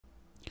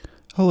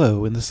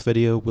Hello, in this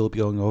video we'll be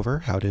going over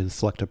how to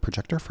select a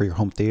projector for your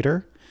home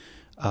theater.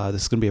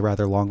 This is going to be a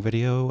rather long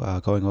video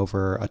going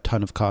over a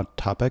ton of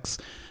topics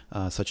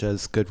such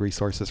as good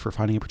resources for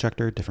finding a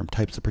projector, different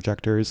types of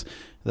projectors,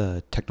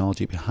 the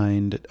technology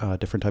behind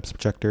different types of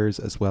projectors,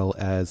 as well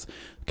as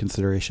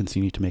considerations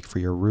you need to make for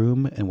your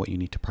room and what you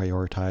need to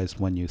prioritize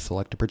when you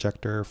select a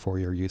projector for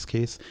your use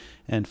case,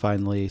 and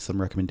finally some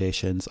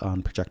recommendations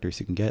on projectors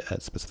you can get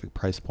at specific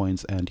price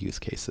points and use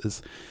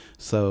cases.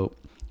 So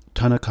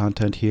ton of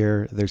content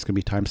here. There's going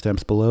to be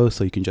timestamps below,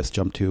 so you can just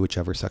jump to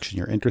whichever section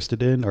you're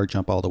interested in or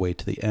jump all the way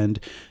to the end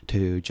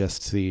to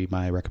just see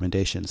my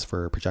recommendations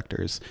for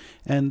projectors.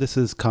 And this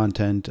is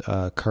content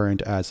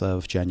current as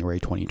of January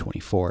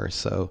 2024.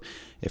 So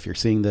if you're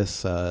seeing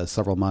this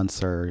several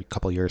months or a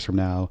couple years from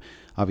now,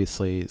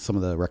 obviously some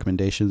of the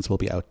recommendations will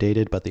be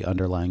outdated, but the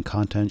underlying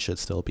content should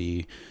still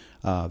be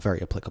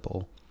very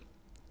applicable.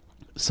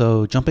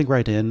 So jumping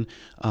right in,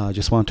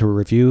 just want to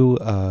review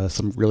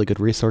some really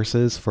good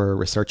resources for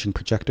researching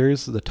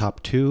projectors. The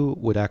top two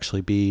would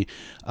actually be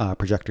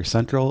Projector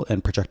Central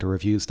and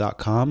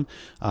projectorreviews.com.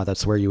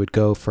 That's where you would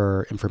go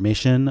for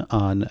information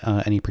on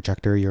any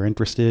projector you're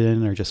interested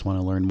in or just want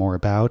to learn more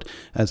about,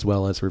 as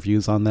well as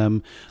reviews on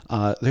them.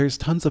 There's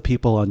tons of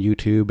people on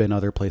YouTube and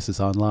other places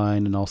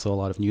online, and also a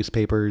lot of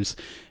newspapers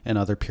and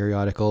other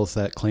periodicals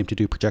that claim to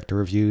do projector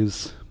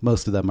reviews.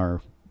 Most of them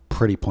are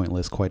pretty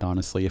pointless, quite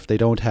honestly. If they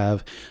don't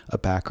have a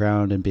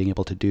background in being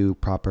able to do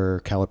proper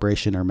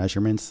calibration or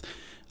measurements,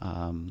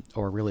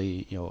 or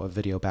really, a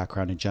video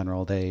background in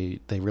general, they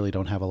really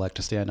don't have a leg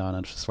to stand on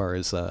as far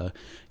as,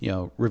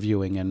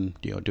 reviewing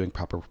and, doing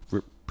proper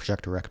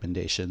projector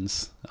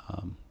recommendations.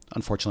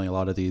 Unfortunately, a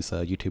lot of these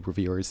YouTube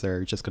reviewers,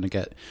 they're just going to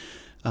get,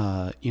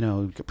 a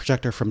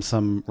projector from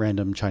some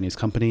random Chinese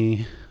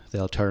company.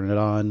 They'll turn it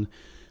on,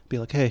 be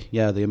like, hey,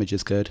 yeah, the image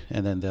is good,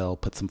 and then they'll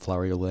put some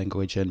flowery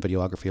language and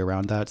videography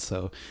around that.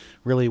 So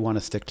really want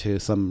to stick to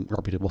some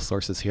reputable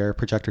sources here.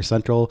 Projector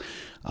Central,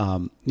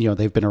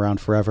 they've been around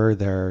forever.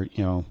 They're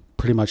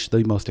pretty much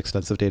the most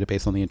extensive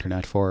database on the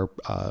internet for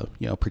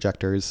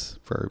projectors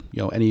for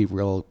any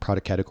real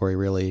product category,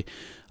 really.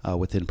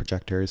 Within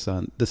projectors.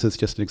 This is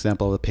just an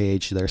example of a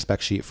page, their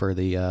spec sheet for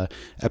the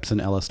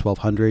Epson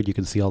LS1200. You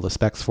can see all the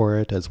specs for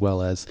it, as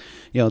well as,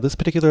 this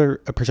particular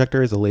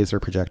projector is a laser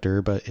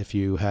projector, but if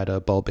you had a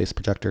bulb-based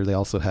projector, they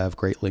also have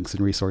great links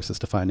and resources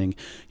to finding,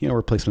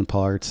 replacement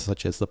parts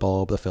such as the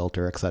bulb, the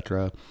filter,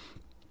 etc.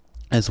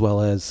 As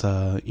well as,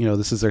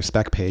 this is their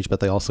spec page,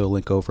 but they also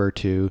link over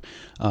to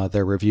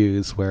their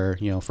reviews where,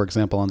 for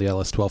example, on the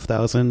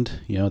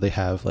LS12000, they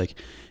have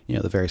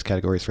the various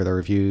categories for their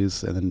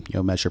reviews, and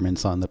then,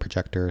 measurements on the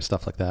projector,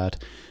 stuff like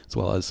that, as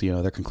well as,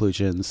 their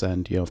conclusions.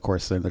 And, of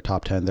course, in their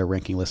top 10, their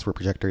ranking list for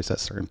projectors at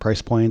certain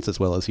price points, as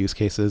well as use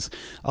cases.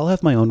 I'll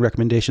have my own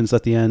recommendations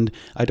at the end.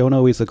 I don't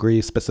always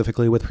agree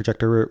specifically with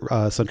Projector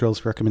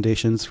Central's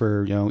recommendations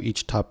for,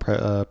 each top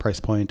price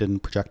point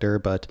and projector.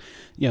 But,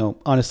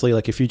 honestly,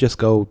 if you just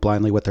go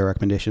blindly with their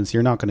recommendations,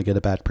 you're not going to get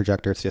a bad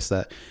projector. It's just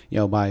that,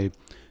 my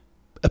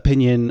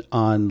opinion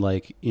on,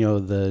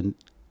 the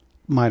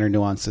minor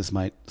nuances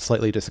might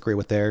slightly disagree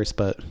with theirs,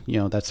 but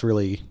that's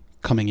really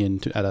coming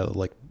in at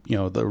a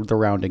the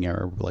rounding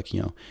error,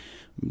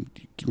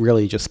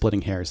 really just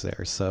splitting hairs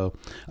there. So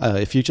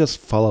if you just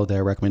follow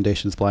their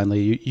recommendations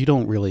blindly, you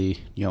don't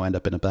really end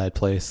up in a bad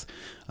place.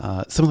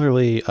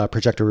 Similarly,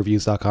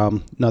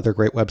 projectorreviews.com, another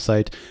great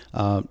website.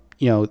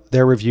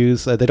 Their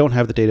reviews, they don't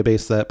have the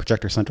database that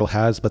Projector Central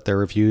has, but their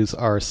reviews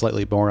are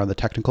slightly more on the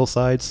technical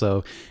side.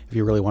 So if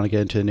you really want to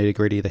get into nitty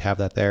gritty, they have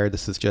that there.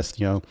 This is just,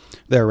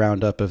 their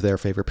roundup of their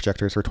favorite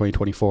projectors for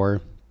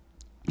 2024.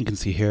 You can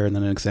see here, and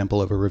then an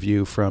example of a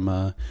review from,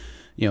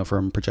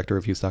 from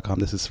projectorreviews.com.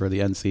 This is for the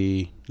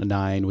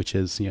NC9, which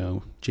is,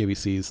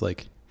 JVC's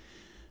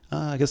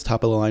I guess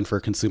top of the line for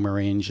consumer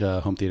range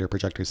home theater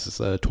projectors. Is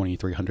a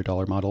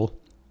 $2,300 model,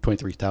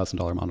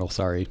 $23,000 model,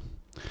 sorry.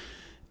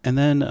 And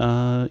then,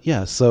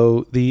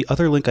 so the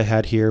other link I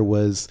had here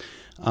was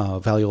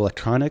Value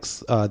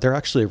Electronics. They're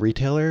actually a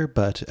retailer,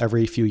 but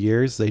every few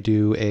years they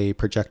do a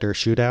projector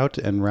shootout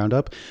and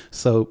roundup.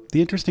 So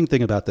the interesting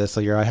thing about this,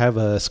 so here I have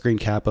a screen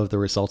cap of the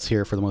results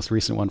here for the most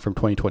recent one from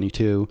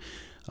 2022,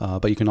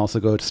 but you can also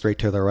go straight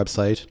to their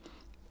website.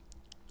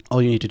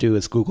 All you need to do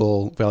is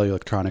Google Value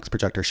Electronics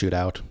Projector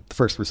Shootout. The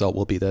first result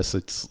will be this.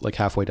 It's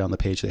halfway down the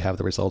page. They have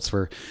the results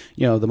for,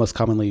 the most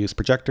commonly used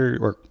projector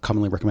or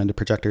commonly recommended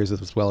projectors,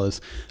 as well as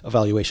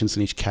evaluations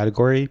in each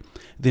category.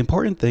 The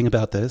important thing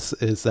about this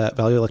is that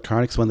Value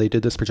Electronics, when they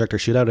did this projector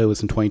shootout, it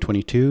was in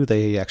 2022.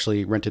 They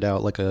actually rented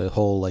out a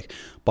whole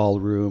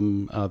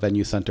ballroom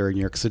venue center in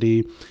New York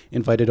City,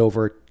 invited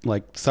over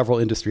several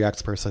industry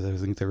experts. I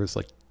think there was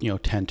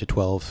 10 to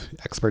 12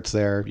 experts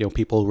there,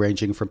 people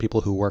ranging from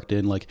people who worked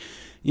in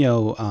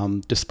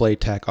display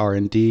tech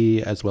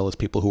R&D, as well as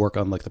people who work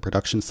on the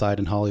production side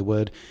in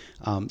Hollywood,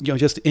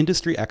 just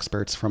industry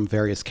experts from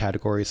various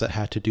categories that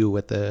had to do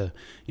with the,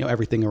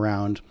 everything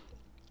around,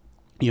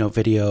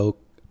 video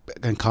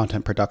and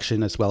content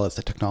production as well as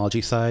the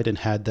technology side, and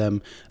had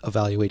them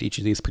evaluate each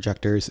of these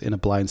projectors in a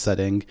blind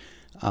setting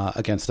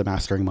against a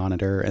mastering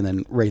monitor, and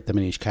then rate them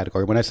in each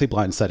category. When I say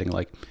blind setting,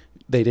 like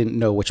they didn't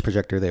know which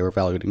projector they were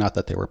evaluating, not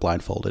that they were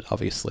blindfolded,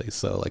 obviously.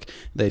 So like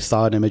they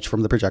saw an image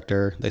from the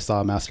projector, they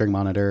saw a mastering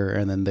monitor,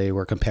 and then they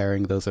were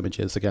comparing those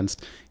images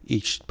against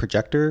each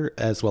projector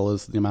as well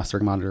as the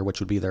mastering monitor,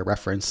 which would be their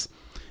reference.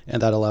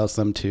 And that allows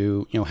them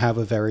to, have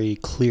a very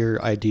clear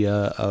idea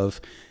of,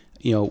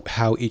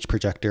 how each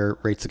projector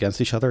rates against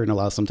each other, and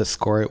allows them to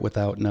score it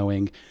without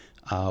knowing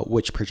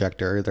which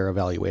projector they're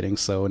evaluating.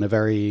 So in a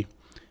very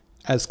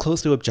as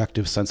close to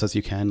objective sense as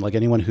you can. Like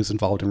anyone who's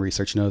involved in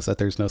research knows that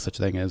there's no such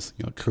thing as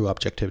true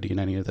objectivity in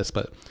any of this,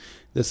 but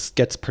this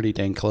gets pretty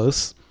dang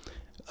close.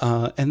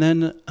 And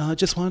then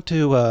just want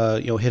to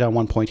hit on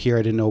one point here.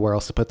 I didn't know where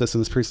else to put this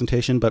in this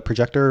presentation, but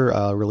projector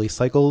release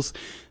cycles,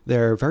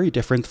 they're very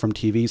different from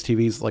TVs.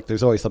 TVs, like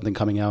there's always something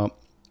coming out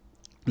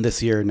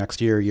this year,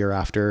 next year, year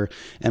after,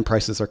 and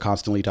prices are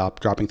constantly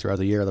dropping throughout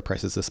the year. The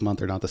prices this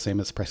month are not the same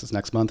as prices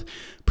next month.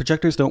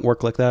 Projectors don't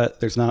work like that.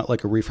 There's not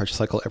like a refresh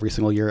cycle every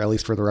single year, at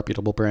least for the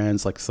reputable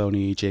brands like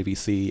Sony,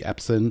 JVC,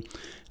 Epson.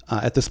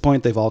 At this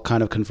point, they've all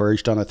kind of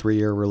converged on a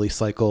 3-year release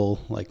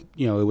cycle. Like,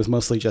 it was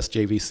mostly just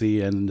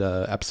JVC and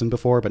Epson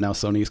before, but now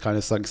Sony's kind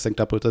of synced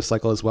up with this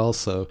cycle as well.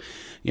 So,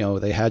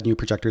 they had new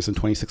projectors in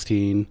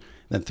 2016,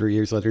 then 3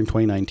 years later in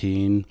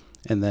 2019,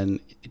 and then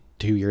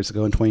 2 years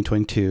ago in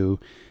 2022.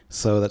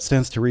 So that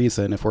stands to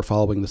reason, if we're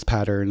following this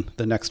pattern,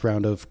 the next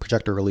round of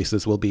projector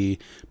releases will be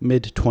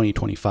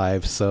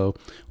mid-2025. So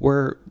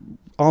we're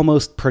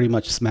almost pretty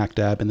much smack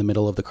dab in the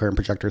middle of the current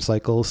projector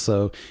cycle.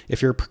 So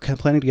if you're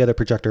planning to get a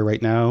projector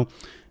right now,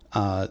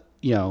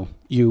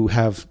 you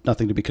have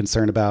nothing to be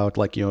concerned about.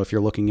 Like, if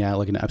you're looking at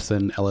like an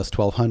Epson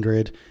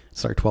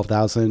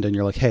LS12,000, and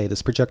you're like, hey,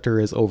 this projector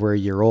is over a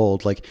year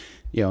old. Like,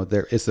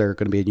 is there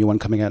going to be a new one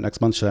coming out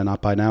next month? Should I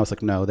not buy now? It's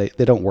like, no,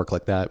 they don't work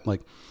like that. Like,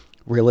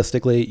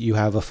 realistically, you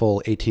have a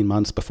full 18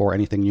 months before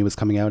anything new is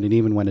coming out. And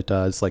even when it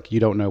does, like, you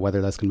don't know whether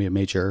that's going to be a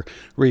major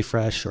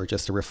refresh or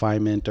just a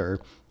refinement or,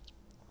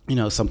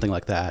 something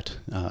like that.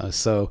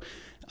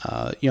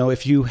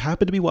 If you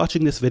happen to be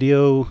watching this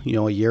video,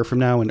 a year from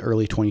now in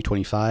early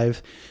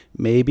 2025,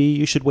 maybe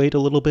you should wait a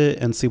little bit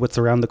and see what's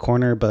around the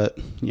corner. But,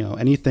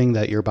 anything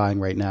that you're buying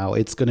right now,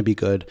 it's going to be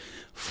good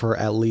for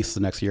at least the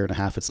next year and a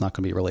half. It's not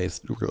going to be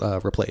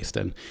replaced.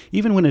 And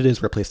even when it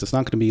is replaced, it's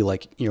not going to be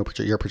like, your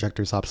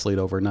projector's obsolete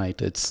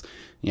overnight. It's,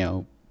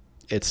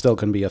 it's still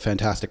going to be a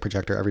fantastic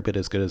projector, every bit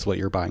as good as what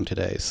you're buying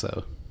today.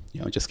 So,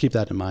 just keep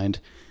that in mind.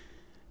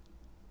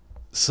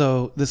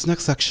 So this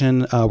next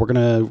section, we're going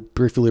to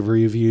briefly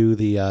review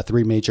the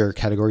 3 major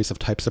categories of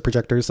types of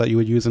projectors that you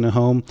would use in a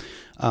home.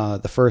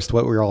 The first,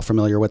 what we're all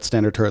familiar with,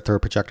 standard throw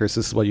projectors.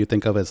 This is what you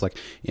think of as like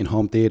in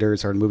home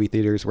theaters or in movie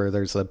theaters, where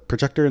there's a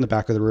projector in the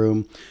back of the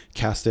room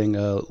casting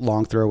a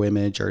long throw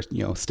image or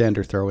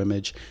standard throw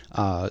image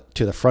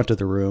to the front of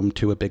the room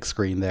to a big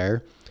screen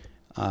there.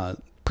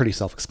 Pretty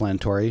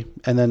self-explanatory.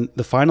 And then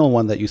the final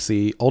one that you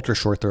see, ultra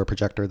short throw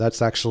projector,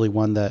 that's actually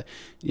one that,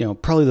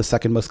 probably the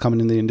second most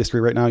common in the industry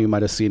right now. You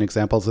might have seen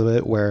examples of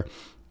it where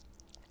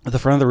at the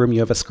front of the room you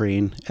have a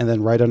screen, and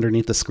then right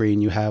underneath the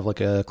screen you have like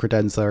a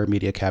credenza or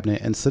media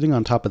cabinet, and sitting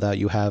on top of that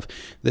you have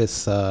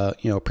this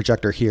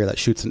projector here that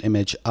shoots an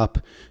image up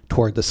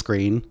toward the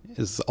screen.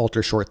 Is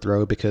ultra short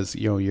throw because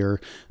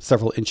you're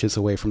several inches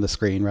away from the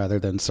screen rather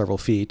than several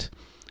feet.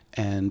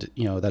 And,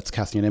 that's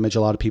casting an image.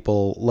 A lot of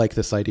people like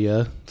this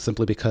idea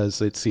simply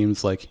because it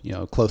seems like,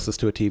 closest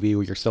to a TV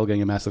where you're still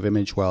getting a massive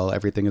image while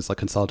everything is like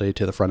consolidated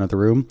to the front of the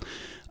room.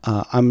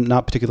 I'm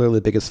not particularly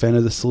the biggest fan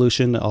of this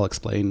solution. I'll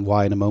explain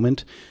why in a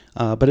moment.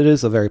 But it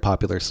is a very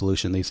popular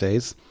solution these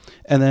days.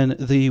 And then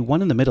the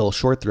one in the middle,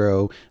 short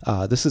throw,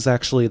 this is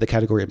actually the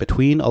category in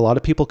between. A lot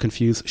of people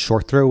confuse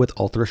short throw with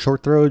ultra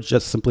short throw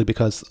just simply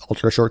because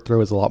ultra short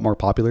throw is a lot more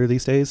popular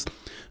these days.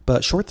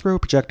 But short throw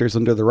projectors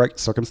under the right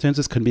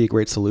circumstances can be a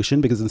great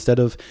solution, because instead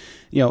of,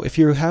 if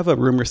you have a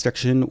room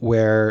restriction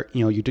where,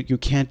 you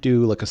can't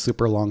do like a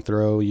super long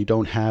throw, you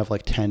don't have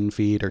like 10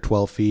 feet or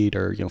 12 feet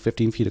or,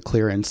 15 feet of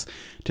clearance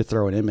to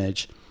throw an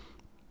image.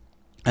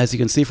 As you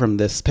can see from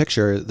this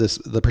picture,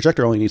 the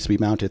projector only needs to be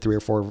mounted 3 or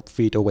 4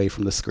 feet away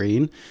from the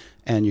screen,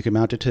 and you can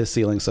mount it to the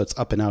ceiling so it's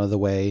up and out of the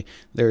way.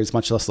 There's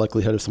much less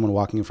likelihood of someone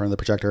walking in front of the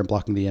projector and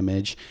blocking the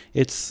image.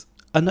 It's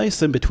a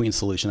nice in-between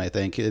solution, I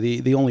think.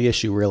 The only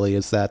issue really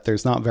is that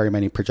there's not very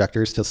many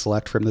projectors to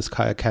select from this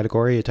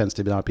category. It tends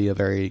to not be a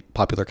very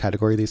popular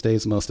category these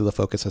days. Most of the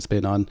focus has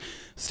been on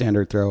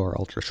standard throw or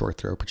ultra short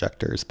throw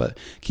projectors, but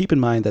keep in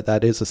mind that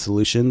that is a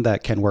solution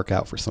that can work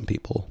out for some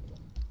people.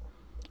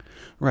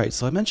 Right,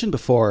 so I mentioned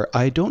before,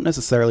 I don't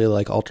necessarily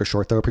like ultra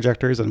short throw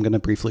projectors. I'm going to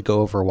briefly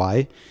go over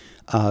why.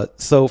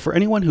 So for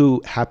anyone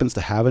who happens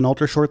to have an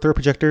ultra short throw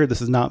projector,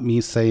 this is not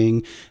me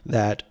saying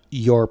that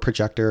your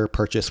projector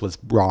purchase was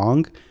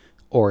wrong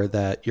or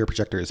that your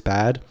projector is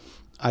bad.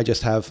 I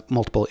just have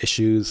multiple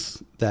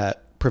issues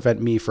that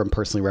prevent me from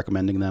personally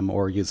recommending them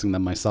or using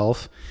them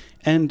myself.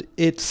 And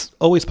it's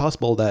always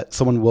possible that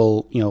someone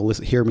will,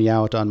 hear me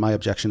out on my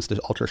objections to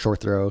ultra short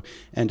throw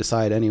and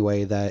decide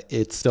anyway that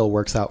it still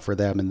works out for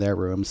them in their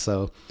room.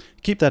 So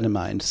keep that in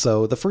mind.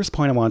 So the first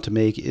point I want to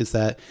make is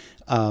that,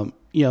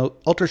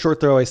 ultra short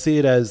throw, I see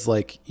it as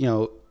like,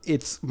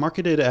 it's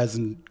marketed as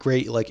a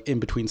great like in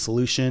between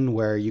solution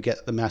where you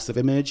get the massive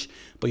image,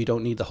 but you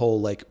don't need the whole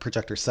like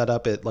projector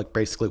setup. It like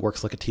basically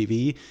works like a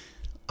TV.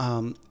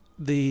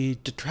 The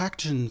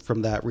detraction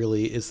from that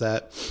really is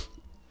that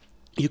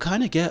you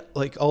kind of get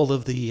like all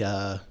of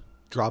the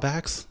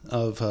drawbacks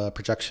of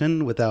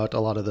projection without a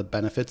lot of the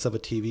benefits of a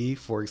TV.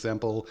 For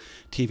example,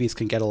 TVs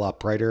can get a lot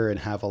brighter and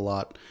have a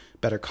lot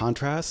better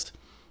contrast.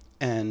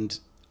 And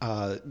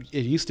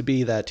it used to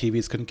be that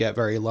TVs couldn't get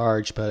very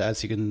large, but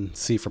as you can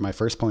see from my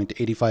first point,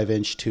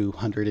 85-inch to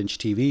 100-inch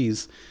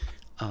TVs,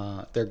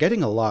 they're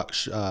getting a lot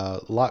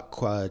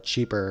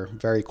cheaper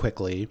very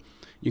quickly.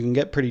 You can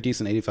get pretty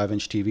decent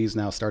 85-inch TVs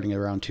now starting at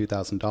around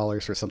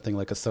 $2,000 for something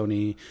like a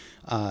Sony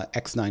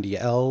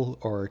X90L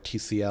or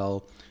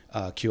TCL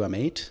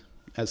QM8,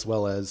 as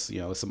well as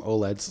some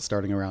OLEDs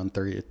starting around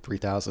 $3,000,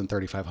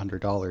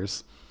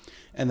 $3,500.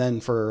 And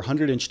then for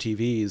 100-inch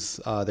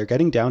TVs, they're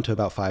getting down to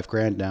about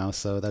 $5,000 now.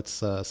 So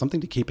that's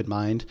something to keep in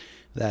mind,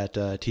 that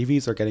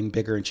TVs are getting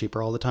bigger and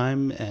cheaper all the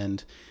time.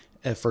 And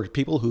for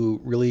people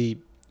who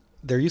really,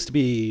 there used to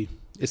be,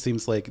 it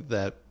seems like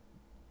that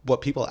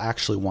what people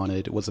actually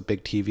wanted was a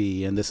big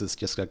TV, and this is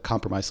just a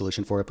compromise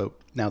solution for it. But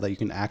now that you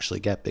can actually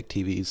get big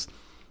TVs,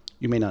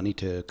 you may not need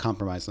to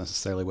compromise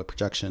necessarily with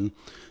projection.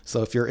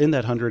 So if you're in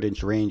that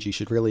 100-inch range, you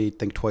should really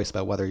think twice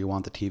about whether you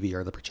want the TV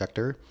or the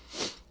projector.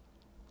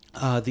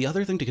 The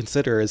other thing to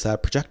consider is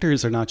that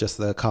projectors are not just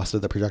the cost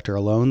of the projector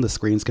alone. The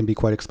screens can be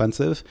quite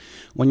expensive.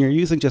 When you're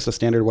using just a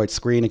standard white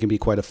screen, it can be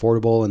quite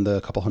affordable in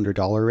the couple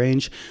 $100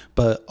 range.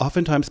 But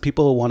oftentimes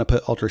people want to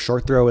put ultra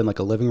short throw in like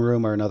a living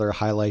room or another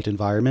highlight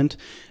environment.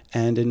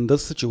 And in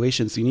those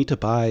situations, you need to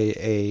buy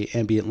a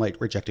ambient light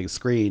rejecting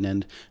screen.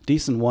 And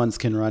decent ones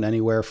can run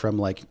anywhere from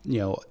like,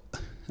 $1,100,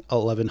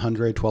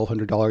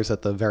 $1,200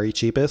 at the very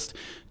cheapest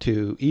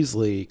to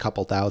easily a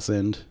couple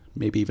thousand,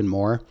 maybe even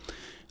more.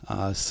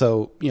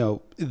 So,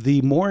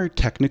 the more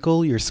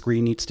technical your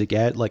screen needs to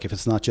get, like if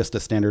it's not just a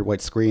standard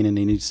white screen and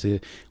it needs to,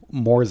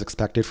 more is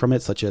expected from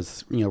it, such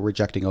as,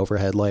 rejecting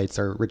overhead lights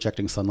or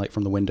rejecting sunlight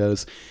from the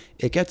windows,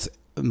 it gets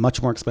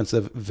much more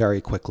expensive very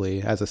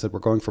quickly. As I said, we're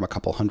going from a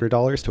couple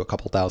 $100s to a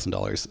couple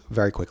 $1,000s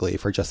very quickly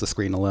for just the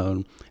screen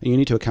alone. And you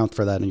need to account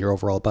for that in your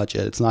overall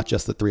budget. It's not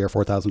just the $3,000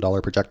 or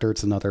 $4,000 projector.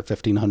 It's another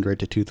 $1,500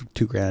 to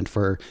 $2,000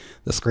 for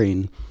the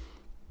screen.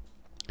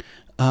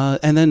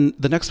 And then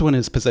the next one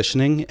is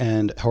positioning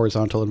and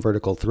horizontal and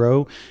vertical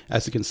throw.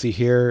 As you can see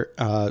here,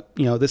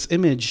 this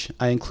image,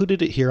 I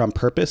included it here on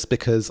purpose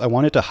because I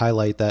wanted to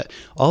highlight that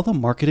all the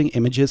marketing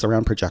images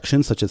around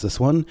projections, such as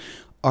this one,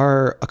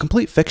 are a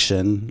complete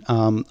fiction.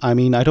 I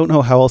mean, I don't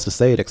know how else to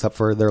say it except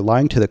for they're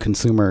lying to the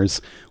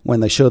consumers when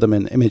they show them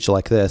an image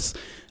like this.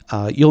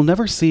 You'll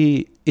never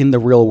see in the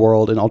real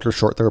world an ultra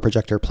short throw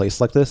projector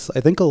placed like this.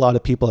 I think a lot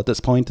of people at this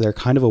point, they're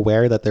kind of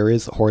aware that there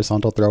is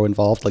horizontal throw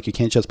involved. Like you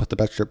can't just put the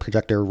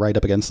projector right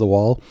up against the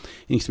wall.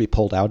 It needs to be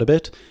pulled out a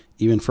bit,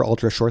 even for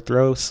ultra short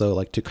throw. So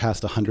like to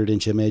cast a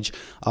 100-inch image,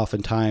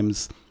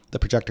 oftentimes the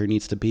projector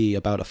needs to be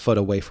about a foot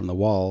away from the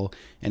wall.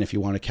 And if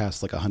you want to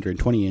cast like a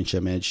 120-inch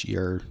image,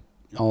 you're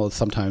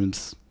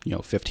sometimes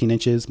 15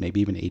 inches, maybe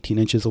even 18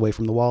 inches away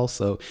from the wall.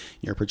 So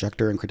your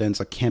projector and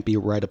credenza can't be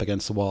right up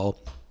against the wall.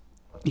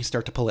 You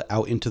start to pull it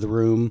out into the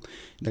room.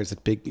 There's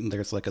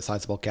like a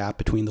sizable gap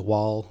between the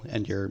wall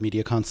and your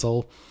media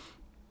console.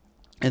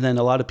 And then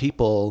a lot of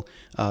people,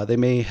 they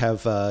may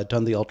have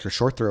done the ultra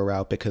short throw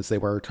route because they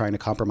were trying to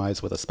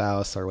compromise with a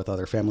spouse or with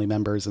other family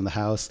members in the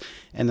house.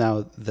 And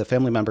now the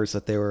family members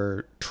that they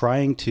were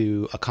trying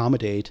to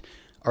accommodate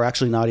are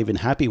actually not even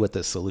happy with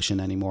this solution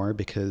anymore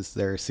because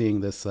they're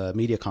seeing this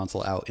media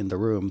console out in the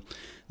room.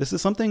 This is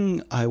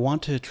something I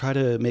want to try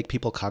to make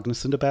people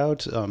cognizant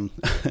about.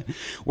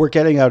 We're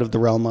getting out of the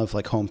realm of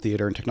like home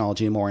theater and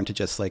technology and more into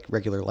just like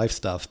regular life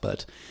stuff.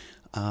 But,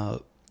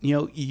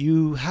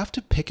 you have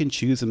to pick and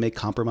choose and make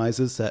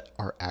compromises that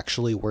are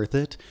actually worth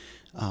it.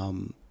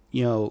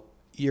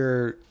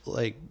 You're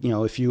like,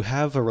 if you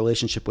have a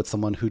relationship with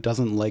someone who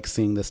doesn't like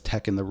seeing this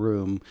tech in the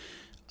room,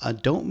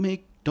 don't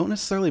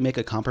necessarily make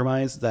a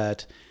compromise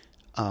that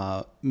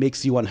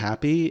makes you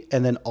unhappy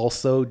and then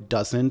also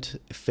doesn't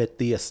fit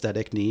the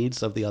aesthetic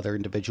needs of the other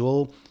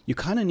individual. You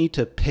kind of need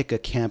to pick a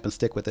camp and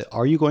stick with it.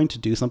 Are you going to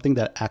do something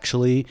that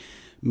actually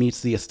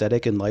meets the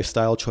aesthetic and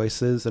lifestyle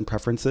choices and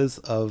preferences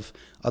of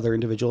other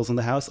individuals in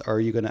the house? Or are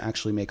you going to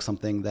actually make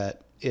something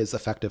that is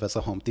effective as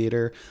a home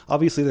theater?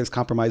 Obviously, there's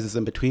compromises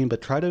in between,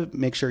 but try to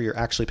make sure you're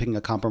actually picking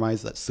a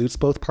compromise that suits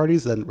both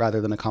parties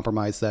rather than a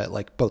compromise that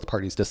like both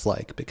parties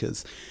dislike,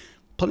 because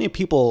plenty of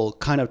people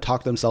kind of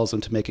talk themselves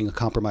into making a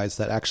compromise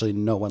that actually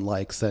no one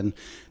likes. And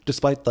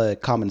despite the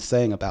common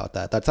saying about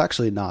that, that's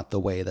actually not the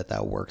way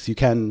that works. You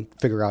can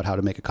figure out how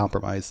to make a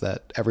compromise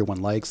that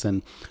everyone likes.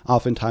 And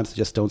oftentimes I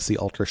just don't see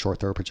ultra short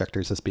throw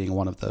projectors as being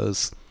one of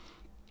those.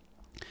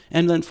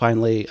 And then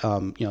finally,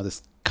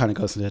 this kind of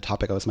goes into the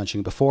topic I was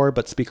mentioning before,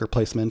 but speaker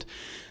placement.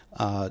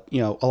 A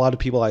lot of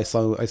people, I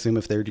assume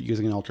if they're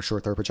using an ultra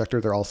short throw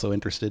projector, they're also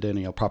interested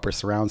in, proper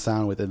surround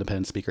sound with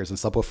independent speakers and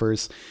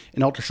subwoofers.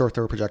 An ultra short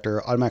throw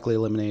projector automatically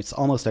eliminates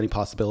almost any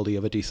possibility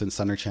of a decent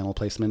center channel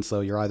placement. So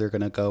you're either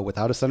going to go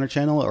without a center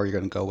channel or you're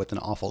going to go with an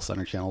awful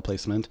center channel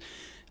placement.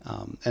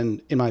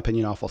 And in my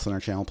opinion, awful center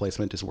channel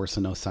placement is worse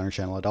than no center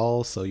channel at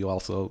all. So you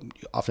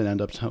often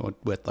end up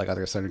with like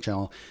either a center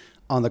channel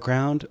on the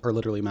ground or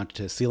literally mounted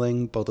to the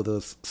ceiling. Both of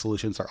those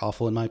solutions are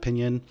awful in my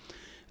opinion.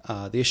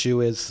 The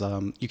issue is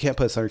you can't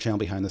put a center channel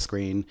behind the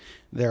screen.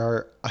 There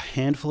are a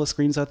handful of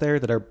screens out there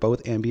that are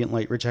both ambient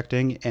light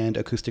rejecting and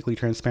acoustically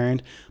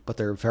transparent, but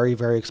they're very,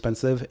 very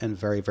expensive and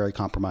very, very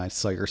compromised.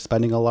 So you're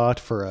spending a lot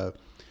for a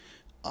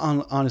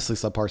honestly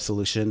subpar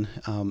solution.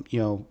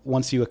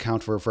 Once you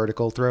account for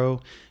vertical throw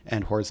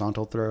and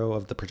horizontal throw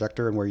of the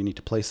projector and where you need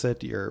to place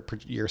it,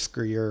 your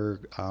speaker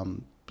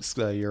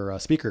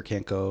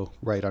can't go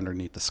right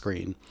underneath the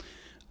screen.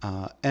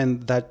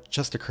 And that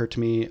just occurred to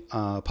me.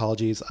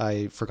 Apologies,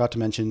 I forgot to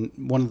mention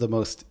one of the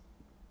most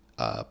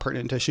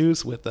pertinent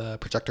issues with the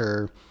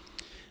projector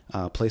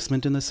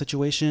placement in this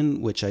situation,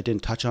 which I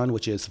didn't touch on,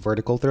 which is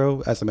vertical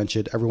throw. As I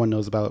mentioned, everyone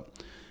knows about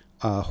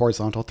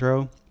horizontal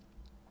throw,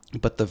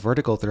 but the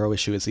vertical throw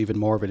issue is even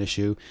more of an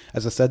issue.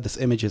 As I said, this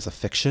image is a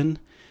fiction.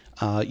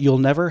 You'll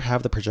never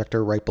have the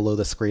projector right below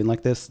the screen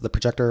like this. The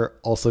projector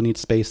also needs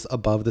space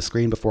above the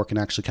screen before it can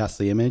actually cast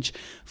the image.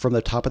 From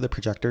the top of the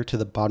projector to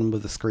the bottom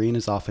of the screen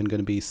is often going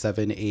to be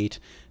 7, 8,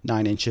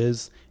 9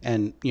 inches.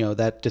 And,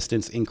 that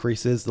distance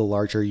increases the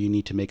larger you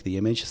need to make the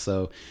image.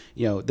 So,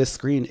 this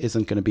screen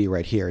isn't going to be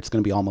right here. It's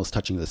going to be almost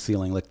touching the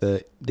ceiling. Like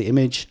the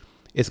image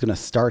is going to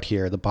start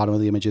here. The bottom of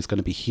the image is going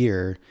to be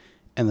here.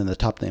 And then the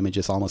top of the image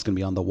is almost going to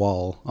be on the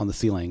wall, on the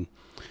ceiling.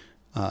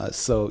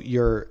 So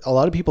a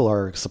lot of people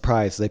are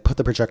surprised. They put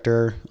the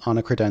projector on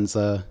a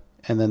credenza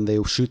and then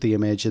they shoot the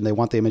image and they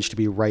want the image to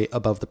be right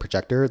above the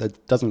projector.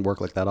 That doesn't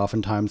work like that.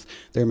 Oftentimes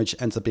their image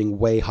ends up being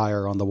way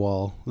higher on the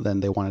wall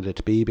than they wanted it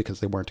to be because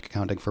they weren't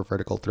accounting for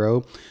vertical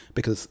throw,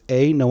 because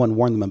A, no one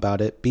warned them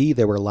about it. B,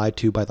 they were lied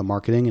to by the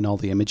marketing and all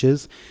the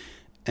images.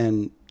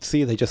 And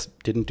C, they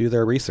just didn't do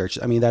their research.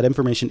 I mean, that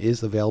information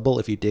is available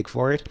if you dig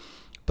for it,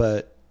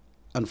 but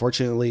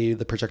unfortunately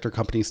the projector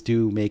companies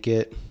do make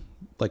it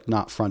like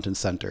not front and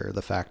center,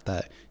 the fact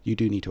that you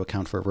do need to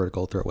account for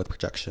vertical throw with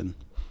projection.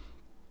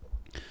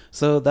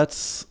 So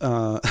that's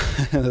that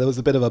was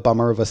a bit of a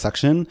bummer of a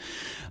section.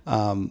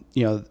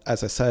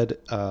 As I said,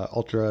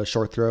 ultra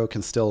short throw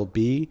can still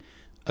be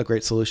a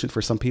great solution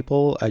for some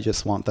people. I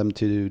just want them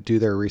to do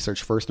their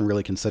research first and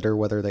really consider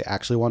whether they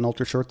actually want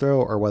ultra short throw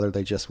or whether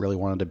they just really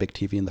wanted a big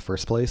TV in the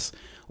first place,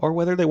 or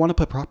whether they want to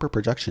put proper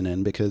projection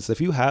in. Because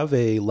if you have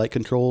a light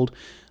controlled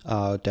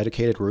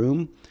dedicated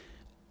room,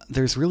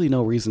 there's really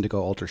no reason to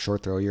go ultra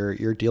short throw.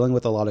 You're dealing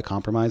with a lot of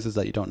compromises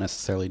that you don't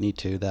necessarily need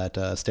to,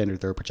 that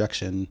standard throw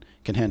projection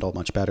can handle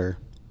much better.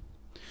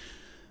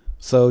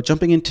 So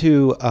jumping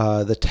into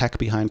the tech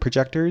behind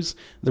projectors,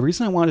 the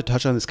reason I wanted to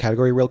touch on this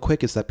category real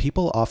quick is that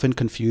people often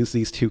confuse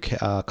these two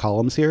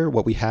columns here.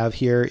 What we have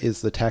here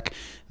is the tech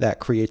that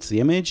creates the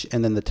image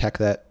and then the tech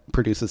that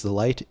produces the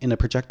light in a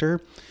projector.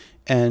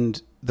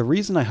 And the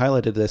reason I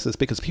highlighted this is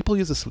because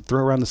people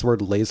throw around this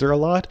word laser a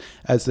lot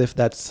as if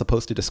that's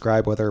supposed to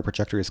describe whether a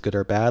projector is good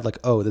or bad. Like,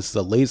 oh, this is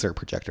a laser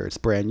projector. It's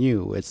brand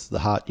new. It's the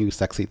hot, new,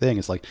 sexy thing.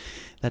 It's like,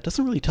 that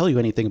doesn't really tell you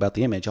anything about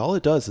the image. All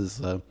it does is,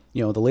 the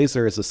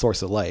laser is the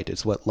source of light.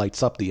 It's what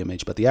lights up the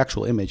image, but the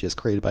actual image is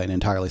created by an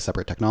entirely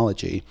separate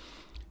technology.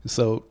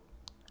 So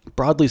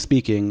broadly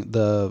speaking,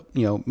 the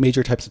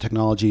major types of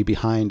technology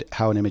behind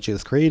how an image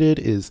is created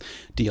is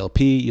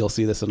DLP. You'll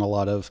see this in a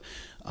lot of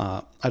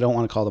I don't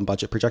want to call them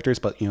budget projectors,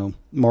 but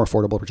more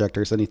affordable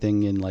projectors,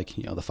 anything in like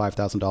the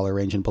 $5,000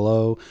 range and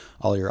below.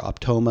 All your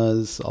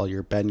Optomas, all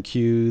your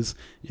BenQs,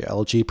 your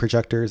LG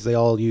projectors, they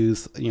all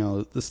use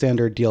the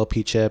standard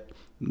DLP chip.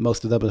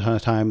 Most of them at the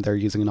time they're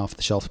using an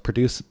off-the-shelf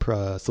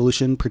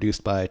solution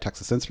produced by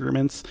Texas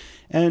Instruments.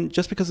 And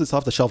just because it's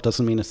off the shelf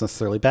doesn't mean it's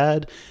necessarily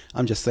bad.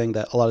 I'm just saying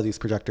that a lot of these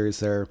projectors,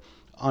 they're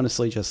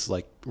honestly just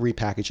like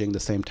repackaging the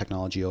same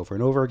technology over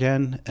and over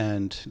again,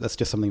 and that's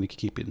just something to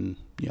keep in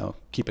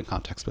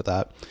context with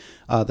that.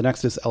 The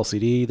next is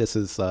LCD. This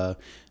is the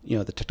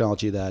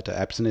technology that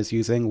Epson is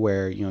using,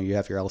 where you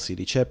have your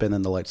LCD chip and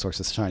then the light source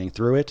is shining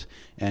through it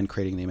and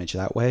creating the image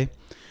that way.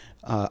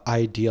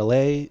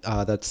 IDLA,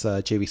 that's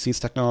JVC's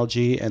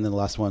technology, and then the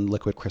last one,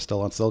 liquid crystal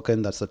on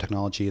silicon, that's the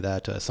technology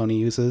that Sony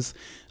uses.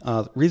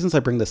 Reasons I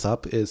bring this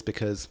up is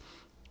because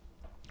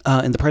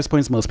in the price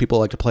points most people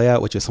like to play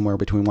at, which is somewhere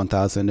between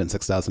 $1,000 and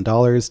 $6,000,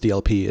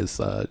 DLP is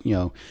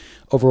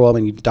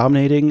overwhelmingly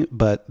dominating,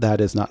 but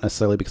that is not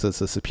necessarily because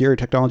it's a superior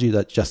technology.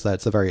 That's just that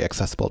it's a very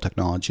accessible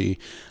technology.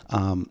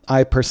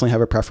 I personally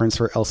have a preference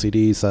for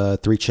LCD's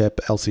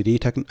 3-chip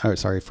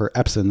LCD for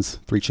Epson's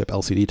 3-chip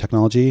LCD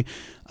technology.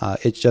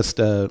 It just,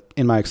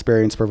 in my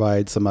experience,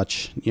 provides a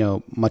much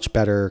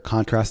better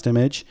contrast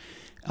image,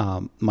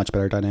 much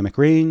better dynamic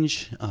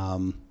range,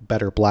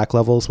 better black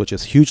levels, which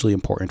is hugely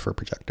important for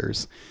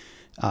projectors.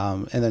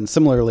 And then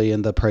similarly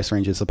in the price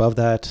ranges above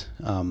that,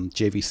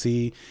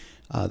 JVC,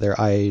 their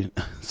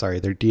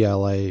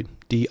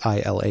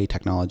DILA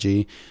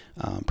technology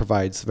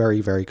provides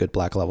very, very good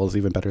black levels,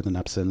 even better than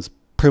Epson's.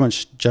 Pretty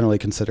much generally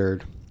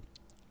considered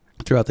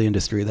throughout the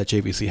industry that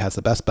JVC has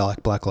the best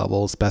black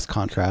levels, best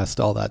contrast,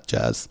 all that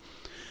jazz.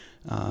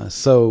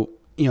 So,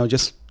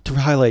 just to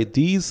highlight,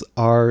 these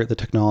are the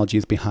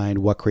technologies behind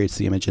what creates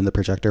the image in the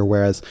projector,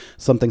 whereas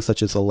something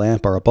such as a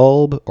lamp or a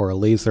bulb or a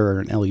laser or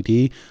an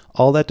LED,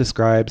 all that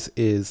describes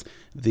is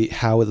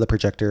how the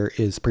projector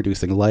is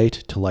producing light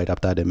to light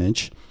up that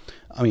image.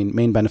 I mean,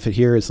 main benefit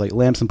here is like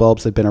lamps and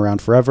bulbs have been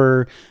around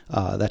forever.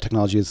 That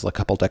technology is a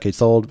couple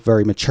decades old,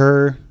 very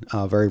mature,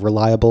 very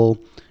reliable.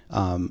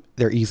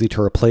 They're easy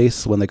to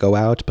replace when they go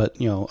out, but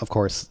of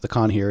course, the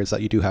con here is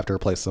that you do have to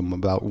replace them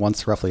about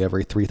once, roughly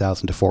every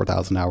 3,000 to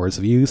 4,000 hours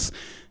of use.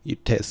 You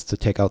test to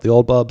take out the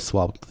old bulb,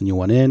 swap the new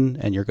one in,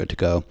 and you're good to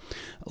go.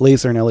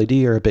 Laser and LED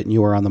are a bit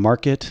newer on the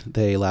market.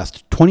 They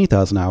last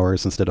 20,000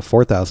 hours instead of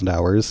 4,000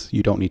 hours.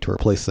 You don't need to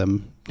replace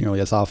them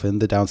nearly as often.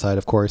 The downside,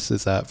 of course,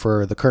 is that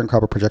for the current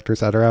crop of projectors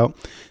that are out,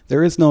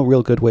 there is no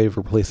real good way of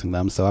replacing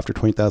them. So after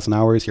 20,000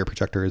 hours, your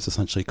projector is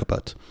essentially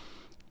kaput.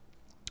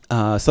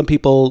 Some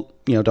people,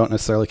 don't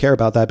necessarily care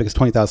about that because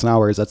 20,000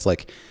 hours, that's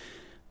like,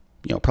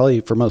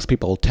 probably for most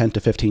people, 10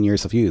 to 15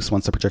 years of use.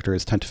 Once the projector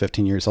is 10 to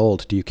 15 years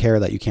old, do you care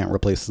that you can't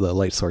replace the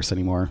light source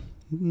anymore?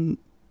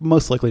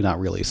 Most likely not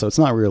really. So it's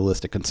not a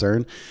realistic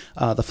concern.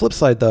 The flip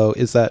side, though,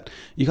 is that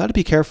you got to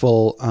be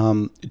careful.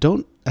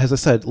 As I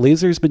said,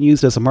 laser's been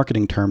used as a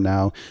marketing term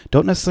now.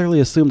 Don't necessarily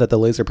assume that the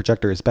laser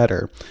projector is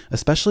better,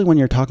 especially when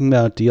you're talking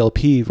about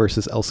DLP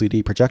versus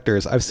LCD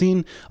projectors. I've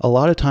seen a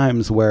lot of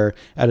times where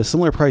at a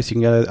similar price, you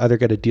can either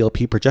get a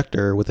DLP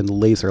projector with a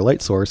laser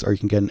light source, or you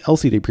can get an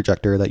LCD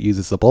projector that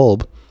uses the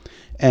bulb.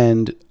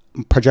 And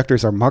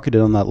projectors are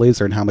marketed on that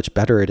laser and how much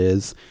better it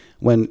is,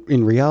 when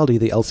in reality,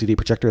 the LCD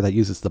projector that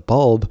uses the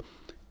bulb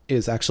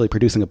is actually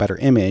producing a better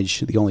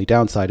image. The only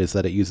downside is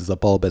that it uses a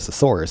bulb as a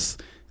source.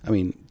 I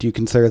mean, do you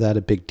consider that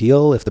a big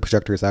deal if the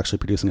projector is actually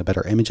producing a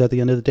better image at the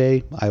end of the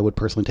day? I would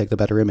personally take the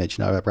better image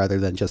rather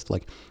than just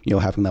like,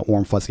 having that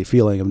warm, fuzzy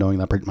feeling of knowing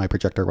that my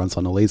projector runs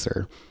on a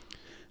laser.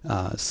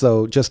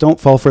 So just don't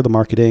fall for the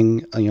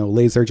marketing.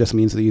 Laser just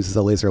means it uses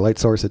a laser light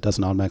source. It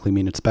doesn't automatically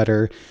mean it's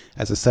better.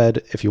 As I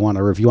said, if you want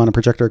a review on a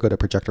projector, go to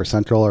Projector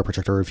Central or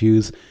Projector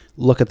Reviews.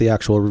 Look at the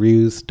actual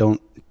reviews.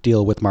 Don't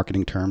deal with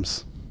marketing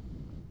terms.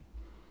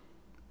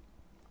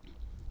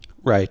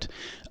 Right.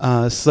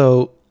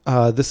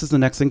 This is the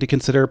next thing to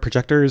consider.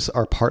 Projectors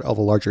are part of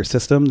a larger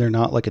system. They're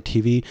not like a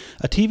TV.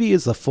 A TV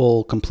is a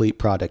full, complete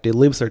product. It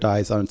lives or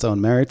dies on its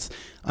own merits.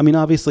 I mean,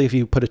 obviously, if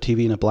you put a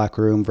TV in a black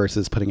room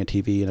versus putting a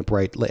TV in a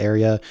bright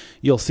area,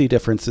 you'll see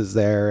differences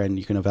there, and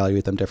you can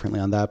evaluate them differently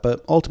on that.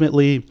 But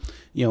ultimately,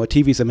 a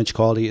TV's image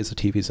quality is a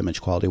TV's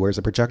image quality, whereas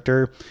a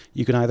projector,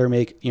 you can either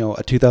make,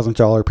 a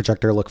 $2,000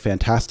 projector look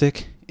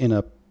fantastic in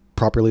a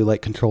properly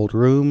light-controlled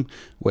room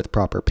with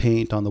proper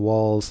paint on the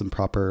walls and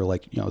proper,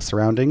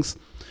 surroundings,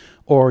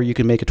 or you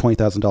can make a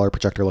 $20,000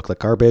 projector look like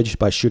garbage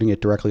by shooting it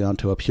directly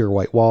onto a pure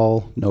white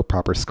wall, no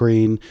proper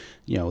screen,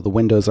 the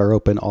windows are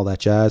open, all that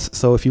jazz.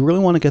 So if you really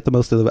want to get the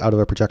most out of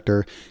a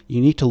projector,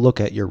 you need to look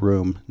at your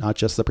room, not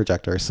just the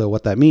projector. So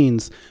what that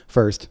means,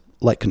 first,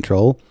 light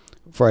control.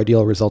 For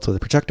ideal results with a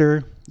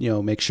projector,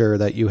 make sure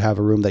that you have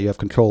a room that you have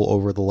control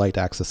over the light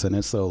axis in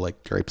it. So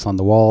like drapes on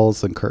the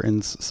walls and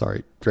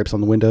drapes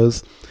on the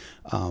windows.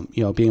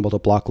 Being able to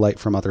block light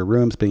from other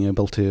rooms, being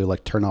able to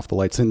turn off the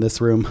lights in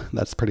this room,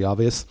 that's pretty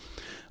obvious.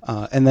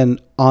 And then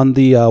on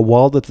the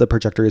wall that the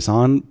projector is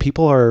on,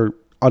 people are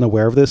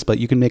unaware of this, but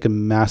you can make a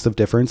massive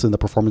difference in the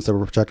performance of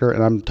a projector.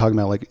 And I'm talking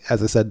about,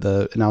 as I said,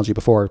 the analogy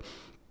before,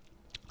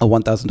 a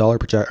 $1,000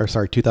 projector,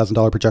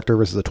 $2,000 projector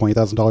versus a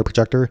 $20,000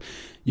 projector.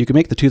 You can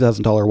make the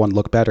 $2,000 one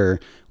look better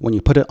when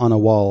you put it on a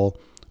wall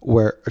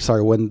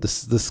when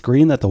the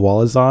screen that the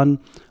wall is on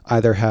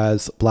either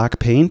has black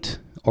paint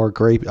or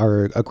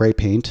a gray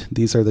paint.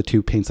 These are the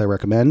two paints I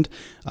recommend.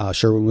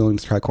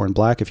 Sherwin-Williams Tricorn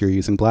Black if you're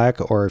using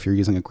black, or if you're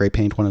using a gray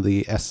paint, one of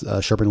the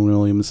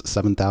Sherwin-Williams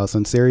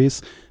 7000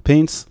 series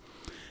paints.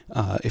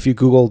 If you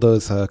Google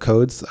those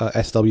codes,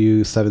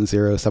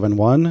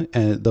 SW7071,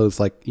 and those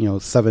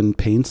 7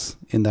 paints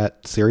in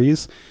that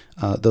series,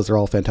 those are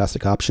all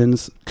fantastic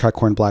options.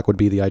 Tricorn Black would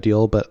be the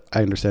ideal, but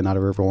I understand not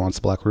everyone wants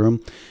a black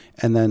room.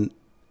 And then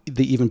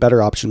the even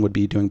better option would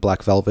be doing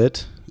black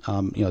velvet.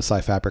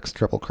 Sci Fabrics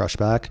Triple Crush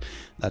Back.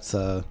 That's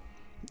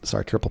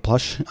Triple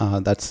Plush.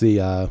 That's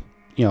the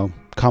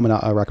common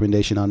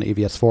recommendation on the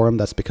AVS forum.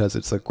 That's because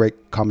it's a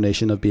great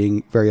combination of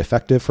being very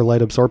effective for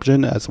light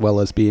absorption as well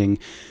as being,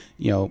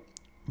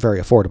 very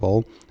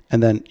affordable.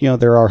 And then,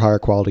 there are higher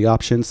quality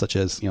options such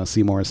as,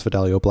 Seymour's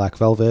Fidelio Black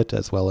Velvet,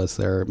 as well as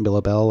their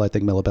Millabel. I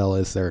think Millabel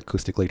is their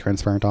acoustically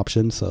transparent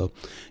option. So,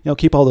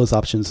 keep all those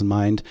options in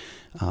mind.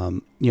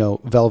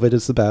 Velvet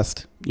is the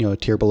best. A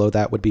tier below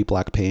that would be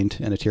black paint,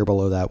 and a tier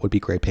below that would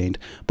be gray paint.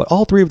 But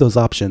all three of those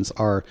options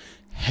are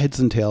heads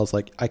and tails,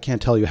 like I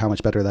can't tell you how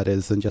much better that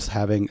is than just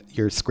having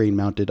your screen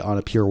mounted on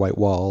a pure white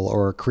wall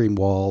or a cream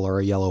wall or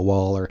a yellow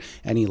wall or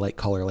any light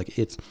color. Like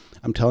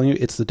I'm telling you,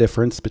 it's the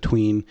difference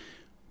between,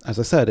 as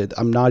I said,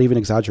 I'm not even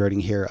exaggerating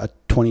here, a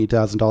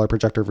 $20,000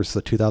 projector versus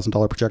a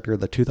 $2,000 projector.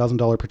 The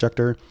 $2,000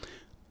 projector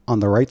on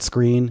the right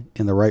screen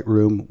in the right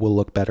room will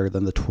look better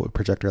than the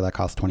projector that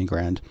costs 20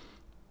 grand.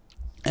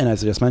 And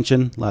as I just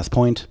mentioned, last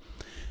point,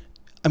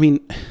 I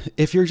mean,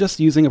 if you're just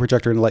using a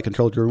projector in a light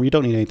controlled room, you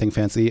don't need anything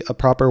fancy. A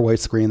proper white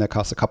screen that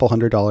costs a couple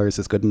 $100s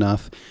is good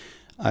enough.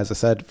 As I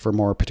said, for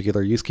more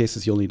particular use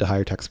cases, you'll need a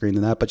higher tech screen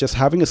than that. But just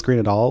having a screen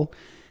at all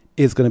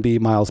is going to be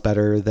miles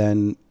better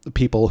than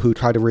people who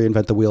try to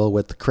reinvent the wheel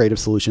with creative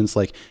solutions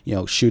like, you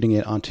know, shooting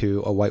it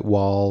onto a white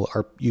wall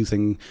or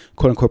using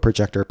quote unquote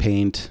projector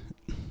paint.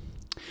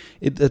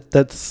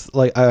 That's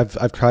like,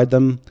 I've tried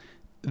them.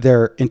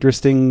 They're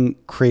interesting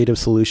creative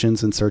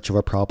solutions in search of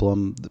a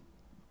problem.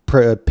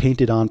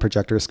 Painted on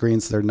projector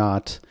screens,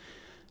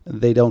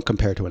 they don't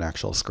compare to an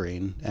actual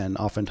screen, and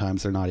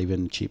oftentimes they're not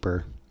even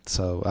cheaper.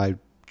 So I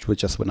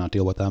would not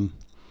deal with them.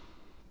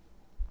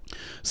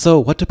 So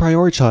what to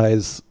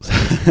prioritize?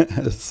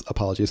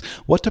 Apologies.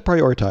 What to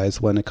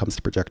prioritize when it comes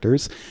to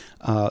projectors?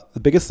 The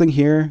biggest thing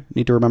here,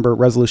 need to remember,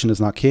 resolution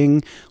is not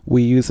king.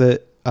 We use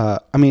it.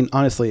 I mean,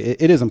 honestly,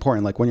 it is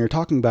important. Like when you're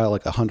talking about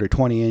like a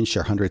 120-inch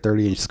or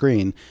 130-inch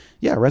screen,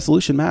 yeah,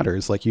 resolution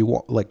matters. Like you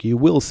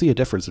will see a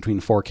difference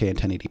between 4K and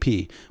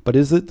 1080p. But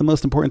is it the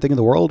most important thing in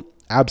the world?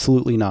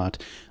 Absolutely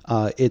not.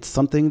 It's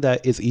something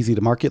that is easy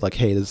to market. Like,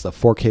 hey, this is a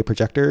 4K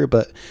projector,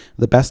 but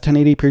the best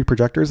 1080p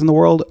projectors in the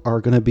world are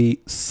going to be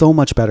so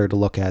much better to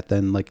look at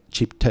than like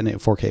cheap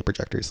 4K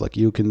projectors. Like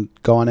you can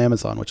go on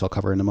Amazon, which I'll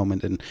cover in a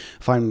moment, and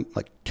find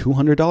like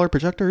 $200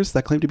 projectors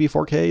that claim to be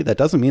 4K. That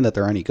doesn't mean that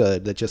they're any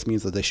good. That just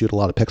means that they shoot a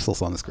lot of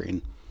pixels on the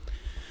screen.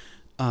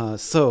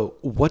 So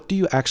what do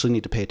you actually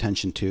need to pay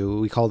attention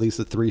to? We call these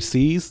the 3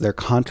 C's. They're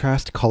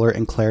contrast, color,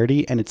 and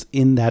clarity, and it's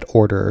in that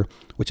order,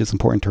 which is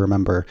important to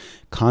remember.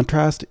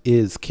 Contrast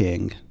is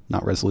king,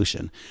 not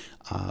resolution.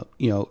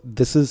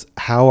 This is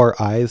how our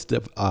eyes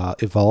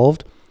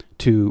evolved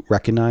to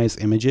recognize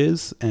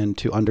images and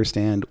to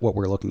understand what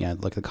we're looking at.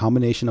 Like the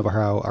combination of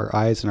how our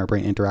eyes and our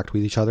brain interact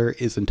with each other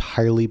is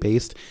entirely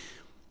based,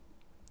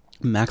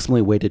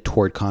 maximally weighted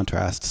toward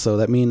contrast. So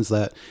that means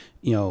that,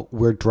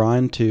 we're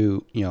drawn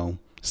to,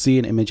 see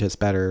an image as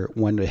better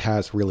when it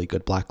has really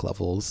good black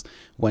levels,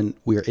 when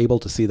we're able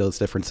to see those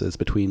differences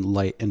between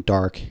light and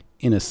dark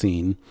in a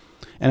scene.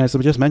 And as I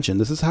just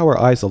mentioned, this is how our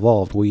eyes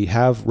evolved. We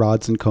have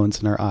rods and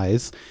cones in our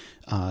eyes.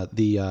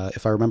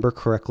 If I remember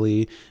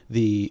correctly,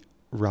 the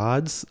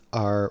rods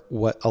are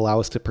what allow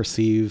us to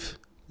perceive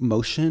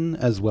motion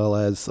as well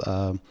as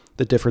the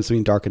difference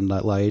between dark and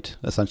light,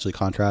 essentially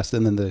contrast.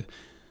 And then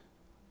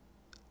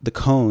the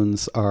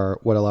cones are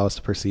what allow us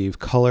to perceive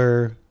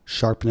color,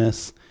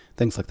 sharpness,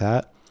 things like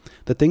that.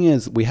 The thing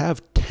is, we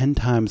have 10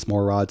 times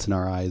more rods in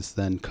our eyes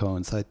than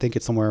cones. I think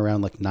it's somewhere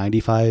around like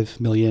 95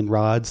 million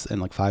rods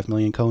and like 5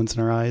 million cones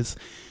in our eyes.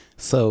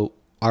 So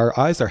our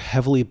eyes are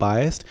heavily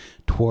biased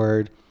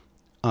toward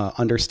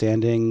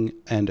understanding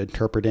and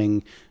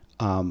interpreting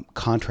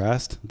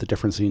contrast, the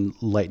difference between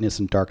lightness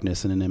and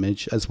darkness in an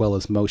image, as well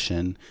as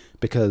motion,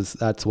 because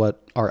that's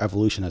what our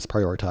evolution has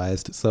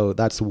prioritized. So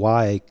that's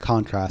why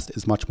contrast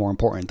is much more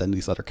important than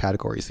these other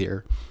categories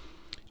here.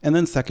 And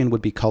then second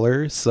would be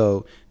color.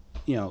 So,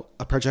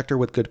 a projector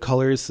with good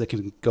colors, they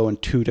can go in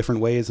 2 different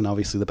ways, and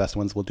obviously the best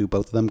ones will do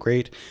both of them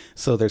great.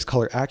 So there's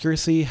color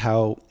accuracy,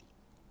 how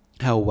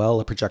well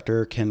a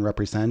projector can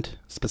represent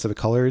specific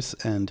colors,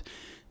 and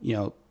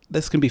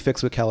this can be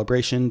fixed with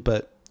calibration,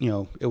 but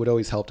it would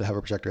always help to have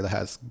a projector that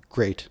has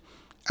great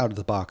out of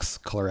the box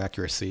color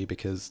accuracy,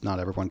 because not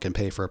everyone can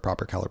pay for a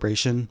proper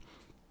calibration.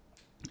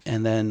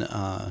 And then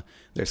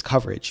there's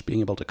coverage,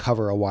 being able to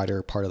cover a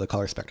wider part of the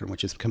color spectrum,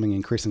 which is becoming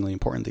increasingly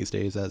important these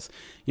days as,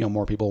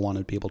 more people want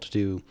to be able to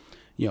do,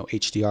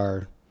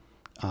 HDR,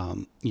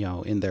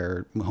 in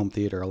their home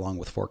theater along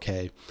with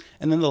 4K.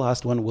 And then the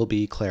last one will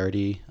be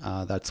clarity.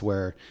 That's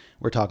where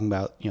we're talking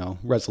about,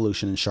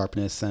 resolution and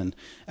sharpness. And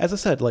as I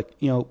said, like,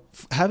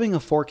 having a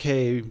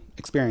 4K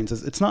experience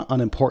it's not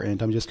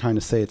unimportant. I'm just trying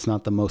to say it's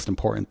not the most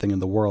important thing in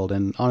the world.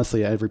 And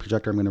honestly, every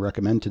projector I'm going to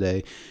recommend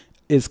today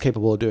is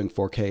capable of doing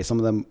 4K. Some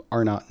of them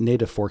are not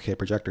native 4K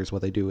projectors.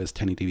 What they do is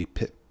 1080p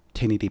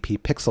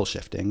pixel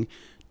shifting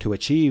to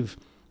achieve,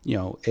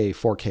 a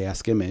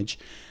 4K-esque image.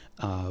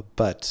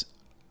 But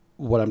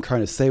what I'm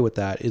trying to say with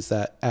that is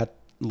that at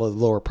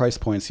lower price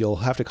points, you'll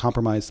have to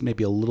compromise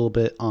maybe a little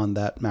bit on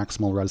that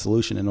maximal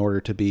resolution in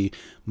order to be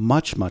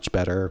much, much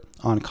better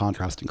on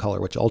contrast and color,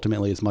 which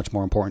ultimately is much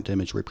more important to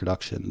image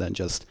reproduction than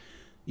just,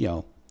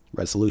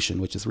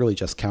 resolution, which is really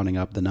just counting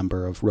up the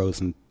number of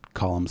rows and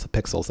columns of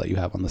pixels that you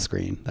have on the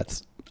screen.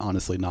 That's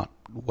honestly not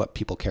what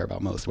people care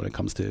about most when it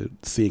comes to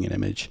seeing an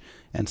image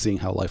and seeing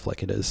how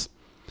lifelike it is.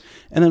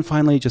 And then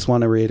finally, just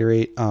want to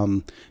reiterate,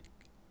 a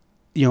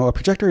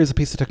projector is a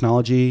piece of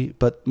technology,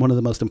 but one of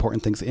the most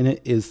important things in it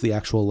is the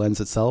actual lens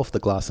itself, the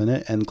glass in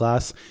it. And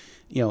glass,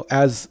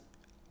 as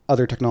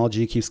other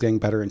technology keeps getting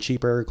better and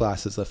cheaper,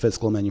 glass is a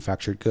physical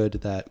manufactured good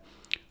that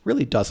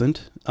really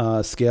doesn't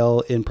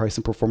scale in price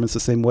and performance the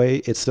same way.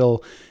 It's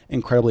still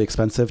incredibly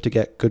expensive to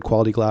get good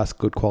quality glass,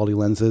 good quality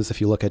lenses.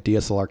 If you look at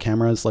DSLR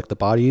cameras, like the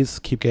bodies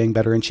keep getting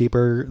better and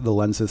cheaper, the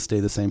lenses stay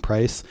the same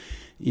price.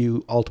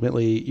 You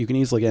can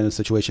easily get in a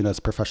situation as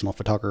a professional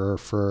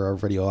photographer or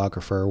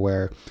videographer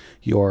where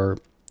your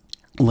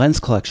lens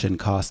collection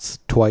costs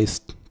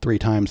twice, 3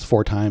 times,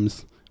 4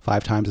 times,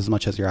 5 times as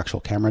much as your actual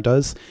camera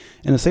does.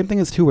 And the same thing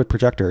is true with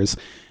projectors.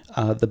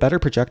 The better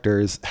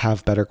projectors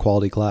have better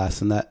quality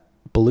glass, and that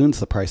balloons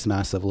the price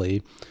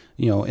massively,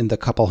 in the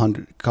couple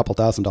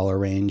 $1,000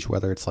 range,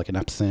 whether it's like an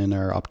Epson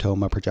or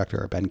Optoma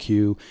projector or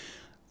BenQ.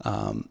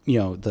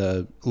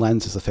 The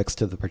lens is affixed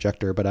to the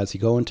projector, but as you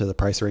go into the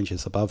price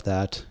ranges above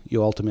that,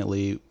 you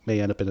ultimately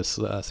may end up in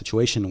a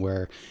situation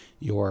where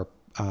your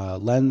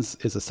lens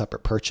is a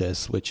separate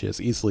purchase, which is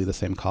easily the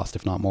same cost,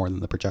 if not more, than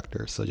the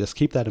projector. So just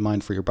keep that in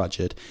mind for your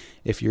budget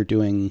if you're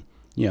doing,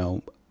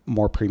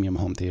 more premium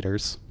home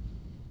theaters.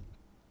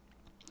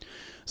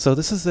 So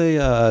this is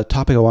a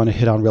topic I want to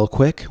hit on real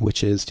quick,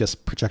 which is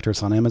just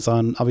projectors on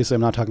Amazon. Obviously,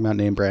 I'm not talking about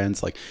name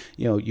brands. Like,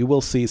 you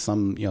will see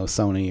some,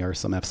 Sony or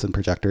some Epson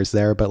projectors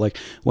there. But like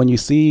when you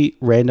see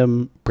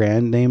random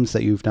brand names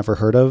that you've never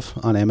heard of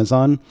on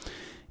Amazon,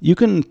 you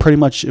can pretty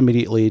much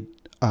immediately,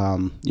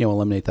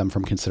 eliminate them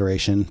from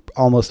consideration.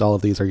 Almost all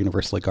of these are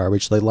universally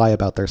garbage. They lie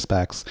about their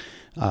specs.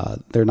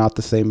 They're not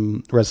the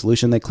same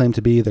resolution they claim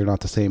to be. They're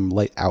not the same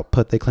light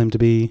output they claim to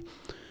be.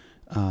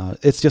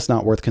 It's just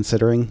not worth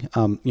considering.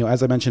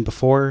 As I mentioned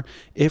before,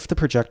 if the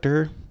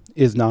projector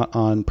is not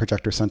on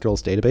Projector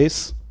Central's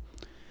database,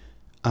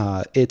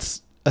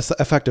 it's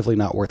effectively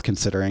not worth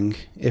considering.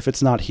 If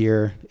it's not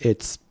here,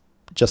 it's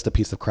just a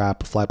piece of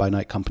crap,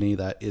 fly-by-night company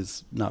that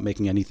is not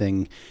making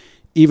anything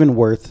even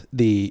worth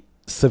the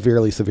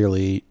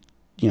severely,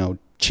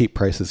 cheap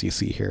prices you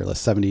see here. Like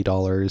 $70,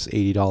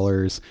 $80,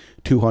 $200,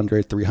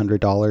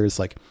 $300.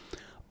 Like,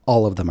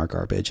 all of them are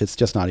garbage. It's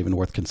just not even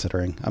worth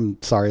considering.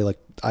 I'm sorry. Like,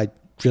 I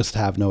just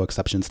have no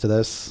exceptions to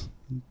this.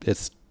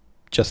 It's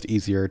just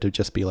easier to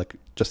just be like,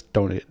 just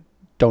don't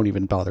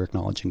even bother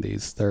acknowledging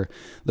these. The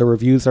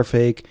reviews are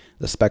fake.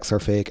 The specs are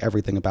fake.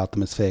 Everything about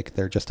them is fake.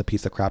 They're just a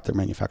piece of crap. They're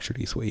manufactured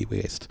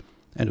waste.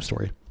 End of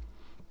story.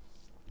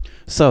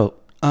 So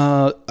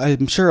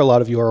I'm sure a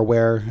lot of you are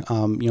aware,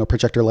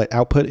 projector light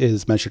output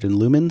is measured in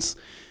lumens.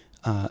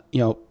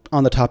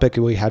 On the topic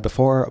we had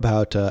before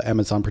about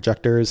Amazon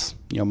projectors,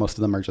 most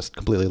of them are just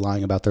completely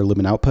lying about their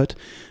lumen output.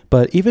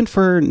 But even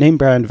for name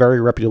brand,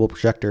 very reputable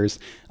projectors,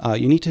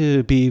 you need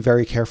to be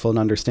very careful in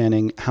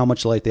understanding how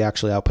much light they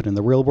actually output in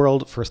the real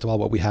world. First of all,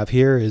 what we have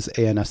here is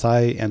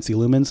ANSI, ANSI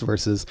lumens,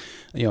 versus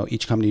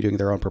each company doing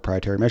their own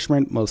proprietary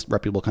measurement. Most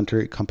reputable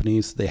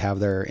companies, they have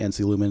their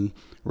ANSI lumen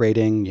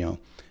rating.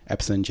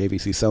 Epson,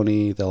 JVC,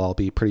 Sony, they'll all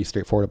be pretty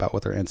straightforward about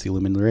what their ANSI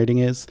lumen rating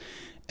is.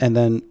 And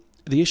then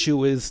the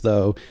issue is,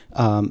 though,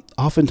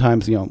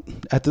 oftentimes,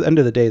 at the end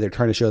of the day, they're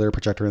trying to show their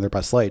projector in their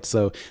best light.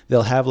 So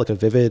they'll have like a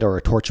vivid or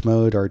a torch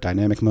mode or a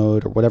dynamic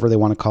mode or whatever they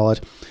want to call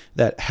it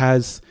that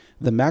has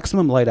the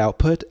maximum light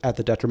output at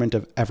the detriment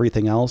of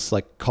everything else.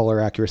 Like color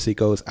accuracy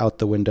goes out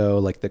the window.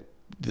 Like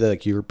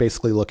you're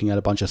basically looking at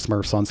a bunch of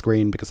Smurfs on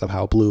screen because of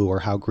how blue or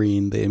how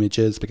green the image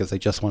is, because they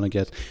just want to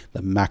get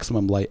the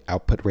maximum light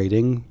output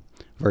rating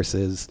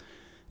versus,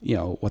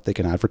 what they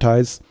can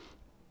advertise.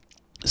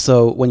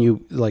 So when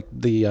you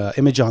the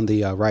image on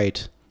the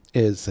right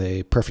is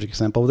a perfect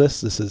example of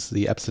this. This is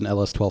the Epson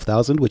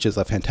LS12000, which is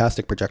a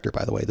fantastic projector,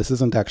 by the way. This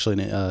isn't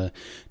actually a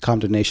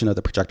condemnation of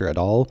the projector at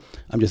all.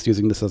 I'm just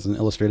using this as an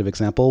illustrative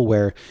example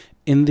where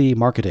in the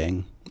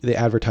marketing, they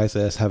advertise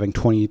it as having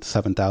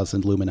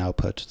 27,000 lumen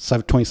output,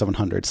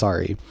 2,700,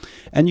 sorry.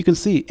 And you can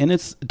see in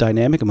its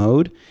dynamic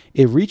mode,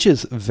 it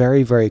reaches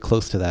very, very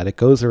close to that. It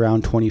goes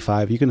around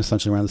 25. You can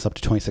essentially round this up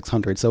to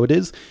 2,600. So it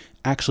is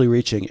actually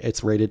reaching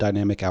its rated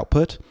dynamic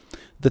output.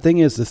 The thing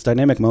is, this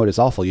dynamic mode is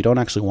awful. You don't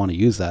actually want to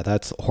use that.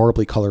 That's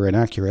horribly color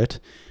inaccurate.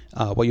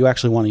 What you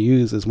actually want to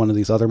use is one of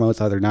these other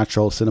modes, either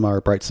natural cinema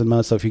or bright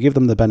cinema. So if you give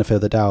them the benefit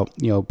of the doubt,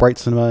 bright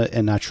cinema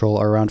and natural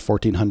are around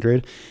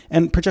 1400,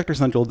 and Projector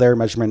Central, their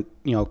measurement,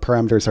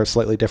 parameters are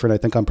slightly different. I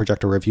think on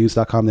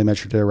projectorreviews.com, they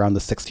measured it around the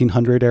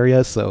 1600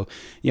 area. So,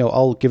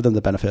 I'll give them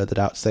the benefit of the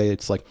doubt, say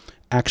it's like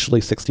actually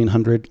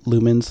 1600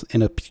 lumens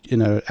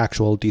in a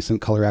actual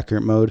decent color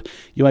accurate mode.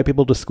 You might be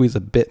able to squeeze a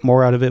bit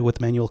more out of it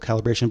with manual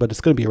calibration, but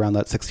it's going to be around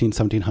that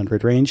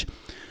 1700 range.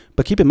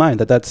 But keep in mind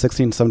that that's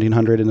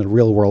 1700 in a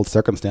real world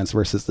circumstance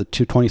versus the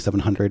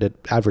 2700 it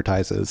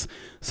advertises.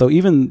 So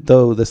even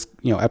though this,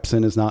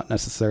 Epson is not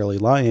necessarily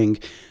lying,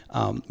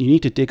 you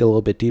need to dig a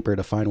little bit deeper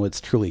to find what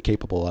it's truly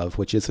capable of,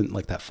 which isn't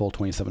like that full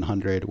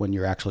 2700 when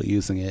you're actually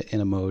using it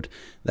in a mode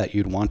that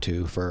you'd want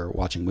to for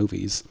watching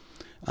movies.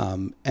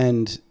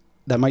 And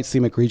that might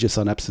seem egregious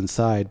on Epson's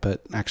side,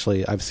 but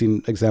actually I've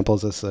seen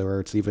examples of this where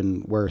it's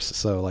even worse.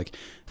 So like,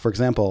 for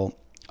example,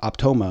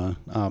 Optoma,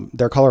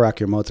 their color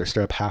accurate modes are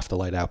straight up half the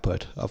light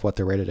output of what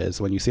their rated is.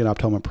 When you see an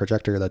Optoma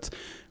projector that's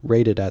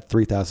rated at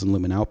 3000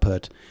 lumen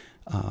output,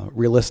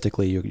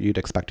 realistically, you'd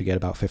expect to get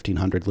about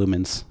 1500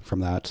 lumens from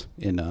that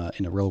in a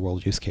real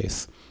world use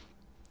case.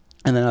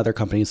 And then other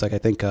companies, like I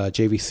think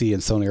JVC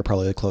and Sony are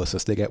probably the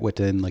closest. They get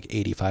within like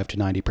 85 to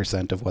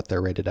 90% of what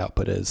their rated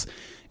output is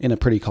in a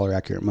pretty color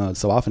accurate mode.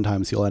 So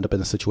oftentimes you'll end up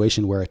in a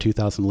situation where a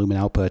 2000 lumen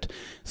output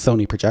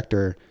Sony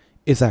projector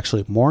is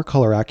actually more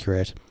color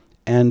accurate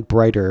and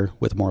brighter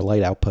with more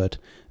light output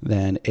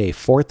than a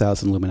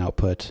 4000 lumen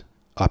output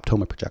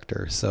Optoma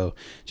projector. So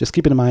just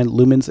keep in mind,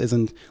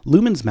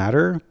 lumens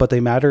matter, but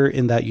they matter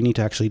in that you need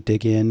to actually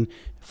dig in,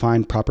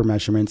 find proper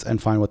measurements,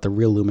 and find what the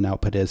real lumen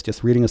output is.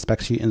 Just reading a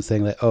spec sheet and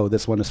saying that, oh,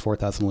 this one is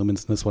 4000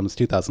 lumens and this one is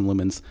 2000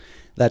 lumens,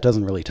 that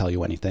doesn't really tell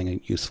you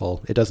anything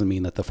useful. It doesn't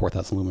mean that the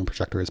 4000 lumen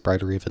projector is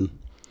brighter even.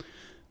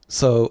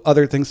 So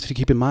other things to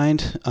keep in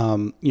mind,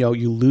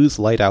 you lose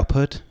light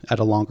output at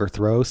a longer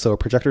throw. So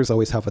projectors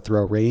always have a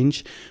throw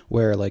range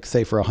where, like,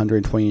 say for a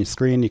 120-inch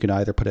screen, you can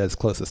either put it as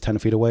close as 10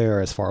 feet away or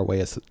as far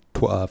away as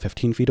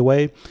 15 feet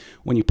away.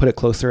 When you put it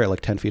closer at like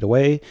 10 feet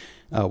away,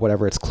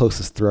 whatever its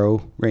closest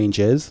throw range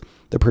is,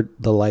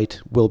 the light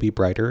will be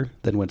brighter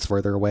than when it's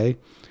further away.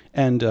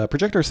 And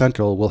Projector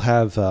Central will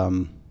have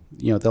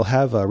they'll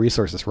have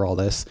resources for all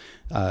this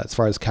as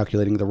far as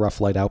calculating the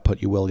rough light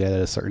output you will get at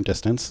a certain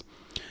distance.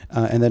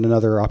 And then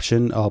another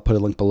option, I'll put a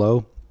link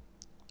below,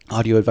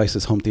 Audio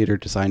Advice's home theater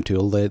design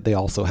tool. They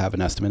also have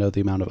an estimate of the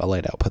amount of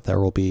light output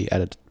there will be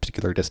at a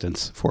particular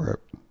distance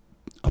for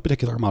a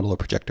particular model of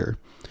projector.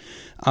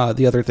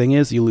 The other thing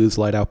is you lose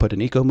light output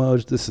in eco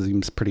mode. This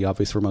seems pretty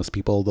obvious for most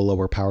people. The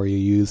lower power you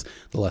use,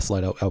 the less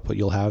light output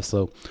you'll have.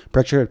 So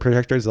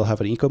projectors, they'll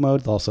have an eco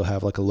mode. They'll also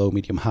have like a low,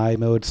 medium, high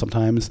mode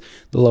sometimes.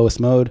 The lowest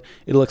mode,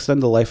 it'll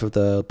extend the life of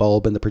the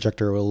bulb, and the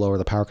projector will lower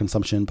the power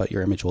consumption, but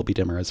your image will be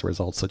dimmer as a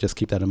result. So just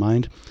keep that in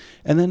mind.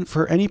 And then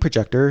for any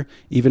projector,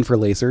 even for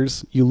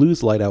lasers, you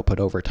lose light output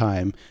over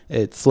time.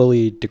 It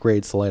slowly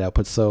degrades the light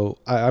output. So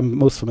I'm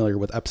most familiar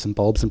with Epson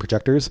bulbs and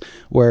projectors,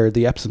 where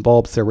the Epson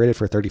bulbs, they're rated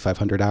for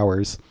 3,500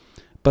 hours.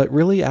 But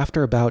really,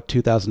 after about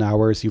 2,000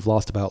 hours, you've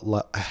lost about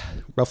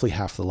roughly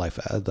half the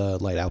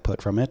light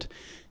output from it.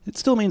 It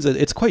still means that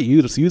it's quite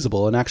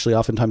usable, and actually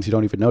oftentimes you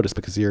don't even notice,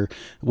 because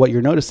what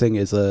you're noticing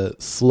is a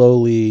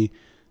slowly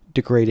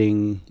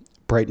degrading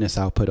brightness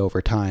output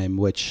over time,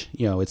 which,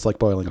 it's like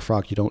boiling a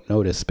frog. You don't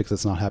notice because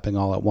it's not happening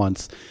all at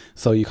once.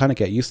 So you kind of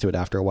get used to it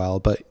after a while.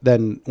 But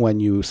then when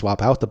you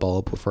swap out the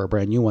bulb for a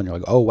brand new one, you're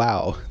like, oh,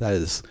 wow, that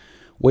is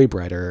way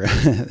brighter.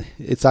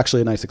 It's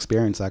actually a nice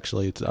experience,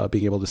 actually,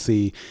 being able to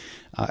see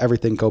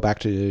everything go back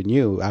to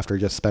new after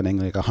just spending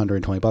like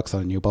 $120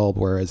 on a new bulb.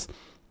 Whereas,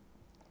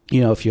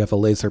 if you have a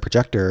laser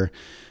projector,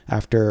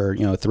 after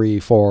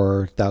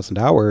 3,000-4,000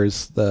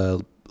 hours,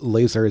 the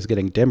laser is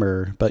getting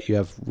dimmer, but you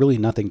have really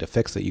nothing to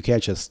fix it. You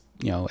can't just,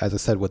 as I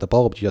said, with a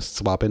bulb, you just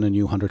swap in a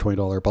new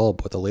 $120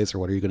 bulb. With a laser,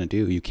 what are you going to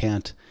do? You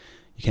can't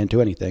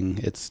do anything.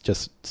 It's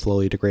just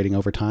slowly degrading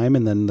over time,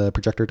 and then the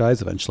projector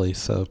dies eventually.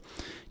 So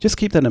just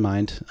keep that in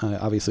mind.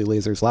 Obviously,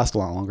 lasers last a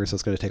lot longer, so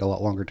it's going to take a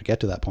lot longer to get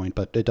to that point,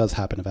 but it does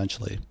happen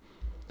eventually.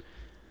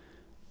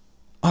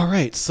 All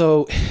right,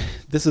 so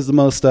this is the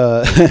most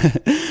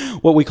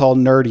what we call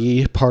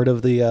nerdy part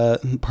of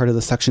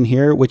the section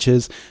here, which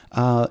is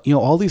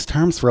all these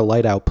terms for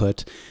light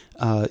output.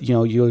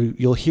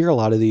 You'll hear a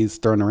lot of these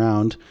thrown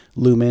around: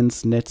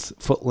 lumens, nits,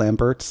 foot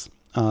lamberts.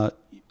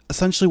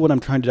 Essentially what I'm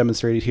trying to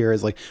demonstrate here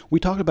is, like, we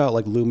talked about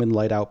like lumen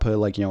light output,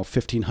 like,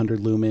 1500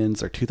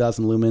 lumens or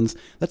 2000 lumens.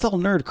 That's all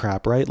nerd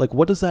crap, right? Like,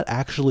 what does that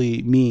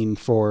actually mean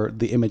for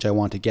the image I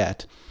want to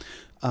get?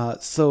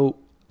 So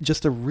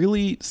just a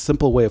really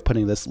simple way of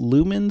putting this,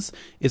 lumens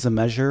is a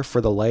measure for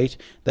the light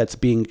that's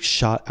being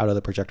shot out of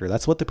the projector.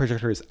 That's what the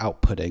projector is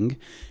outputting.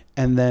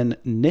 And then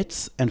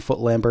nits and foot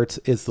lamberts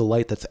is the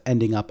light that's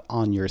ending up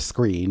on your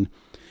screen.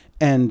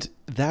 And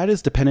that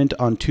is dependent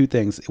on two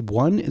things.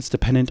 One, it's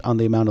dependent on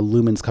the amount of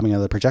lumens coming out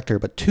of the projector,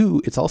 but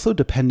two, it's also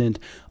dependent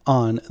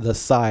on the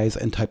size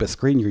and type of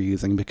screen you're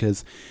using,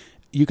 because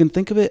you can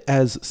think of it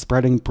as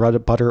spreading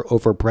butter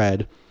over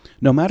bread.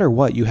 No matter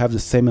what, you have the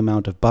same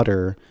amount of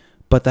butter,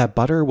 but that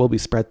butter will be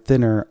spread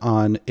thinner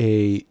on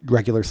a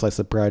regular slice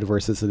of bread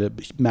versus a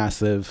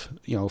massive,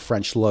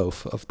 French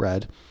loaf of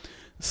bread.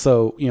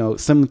 So,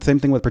 same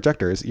thing with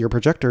projectors. Your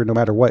projector, no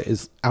matter what,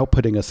 is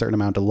outputting a certain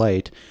amount of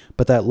light,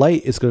 but that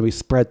light is going to be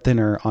spread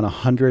thinner on a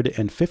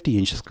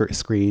 150-inch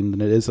screen than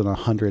it is on a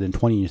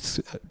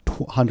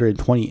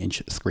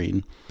 120-inch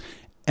screen.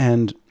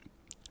 And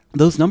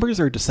those numbers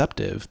are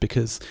deceptive,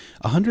 because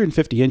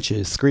 150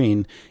 inches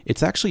screen,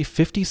 it's actually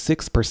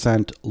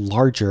 56%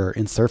 larger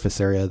in surface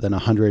area than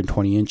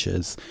 120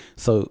 inches.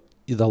 So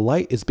the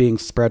light is being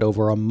spread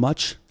over a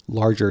much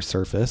larger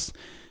surface,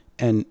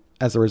 and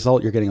as a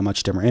result, you're getting a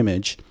much dimmer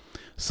image.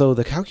 So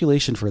the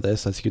calculation for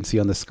this, as you can see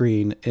on the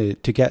screen,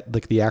 to get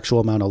like the actual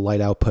amount of light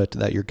output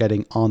that you're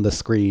getting on the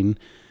screen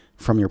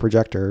from your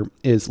projector,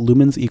 is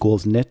lumens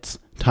equals nits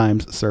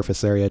times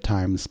surface area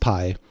times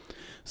pi.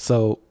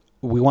 So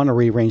we want to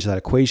rearrange that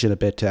equation a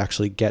bit to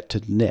actually get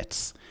to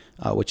nits,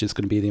 which is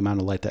going to be the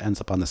amount of light that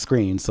ends up on the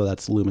screen. So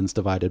that's lumens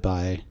divided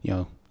by,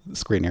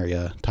 screen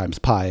area times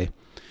pi.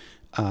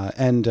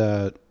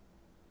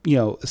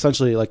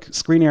 Essentially, like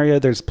screen area,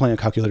 there's plenty of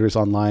calculators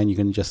online. You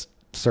can just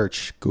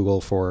search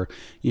Google for,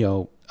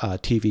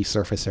 TV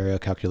surface area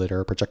calculator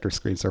or projector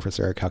screen surface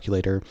area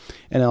calculator,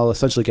 and it'll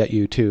essentially get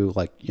you to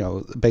like, you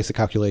know, basic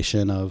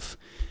calculation of,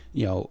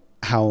 you know,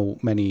 how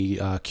many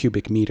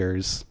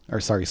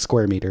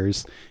square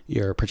meters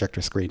your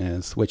projector screen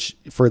is, which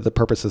for the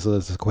purposes of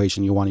this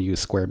equation, you want to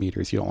use square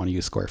meters. You don't want to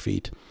use square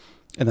feet.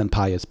 And then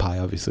pi is pi,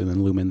 obviously. And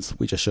then lumens,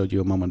 we just showed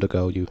you a moment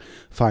ago. You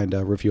find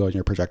a review on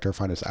your projector,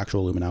 find its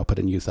actual lumen output,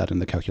 and use that in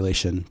the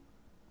calculation.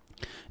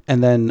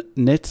 And then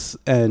nits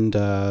and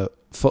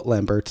foot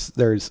lamberts,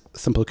 there's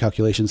simple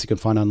calculations you can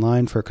find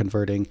online for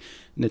converting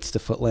nits to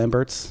foot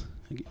lamberts.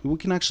 We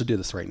can actually do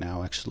this right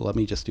now. Actually, let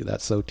me just do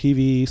that. So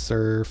TV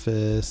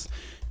surface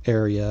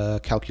area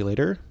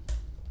calculator.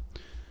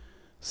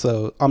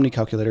 So Omni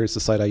Calculator is the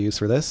site I use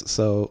for this.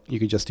 So you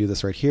can just do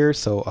this right here.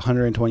 So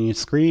 120-inch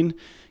screen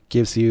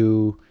gives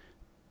you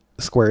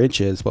square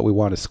inches. What we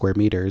want is square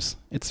meters.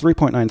 It's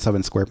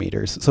 3.97 square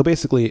meters. So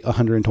basically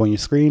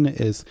 120-inch screen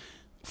is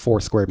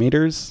 4 square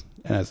meters.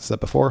 And as I said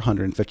before,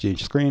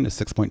 150-inch screen is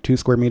 6.2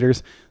 square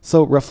meters.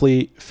 So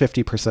roughly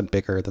 50%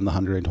 bigger than the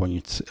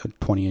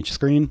 120-inch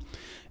screen.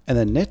 And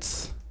then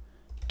nits,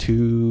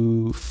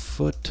 2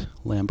 foot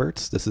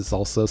lamberts. This is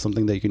also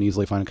something that you can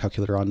easily find a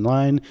calculator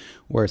online,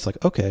 where it's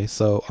like, okay,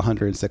 so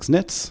 106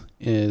 nits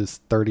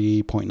is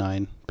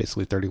 30.9,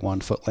 basically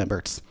 31 foot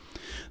lamberts.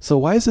 So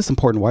why is this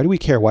important? Why do we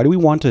care? Why do we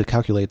want to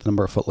calculate the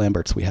number of foot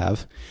lamberts we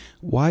have?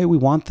 Why we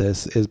want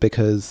this is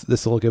because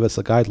this will give us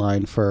a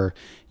guideline for,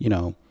 you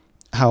know,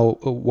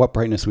 what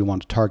brightness we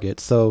want to target.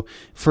 So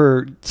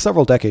for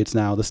several decades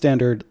now, the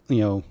standard, you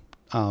know,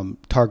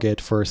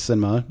 target for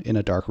cinema in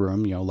a dark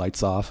room, you know,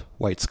 lights off,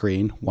 white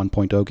screen,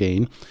 1.0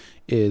 gain,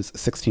 is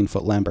 16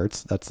 foot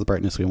lamberts. That's the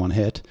brightness we want to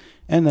hit.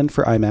 And then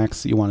for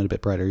IMAX, you want it a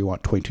bit brighter. You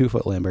want 22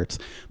 foot lamberts.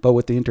 But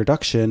with the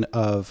introduction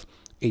of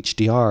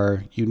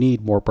HDR, you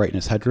need more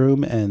brightness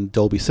headroom, and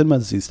Dolby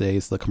Cinemas these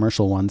days, the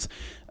commercial ones,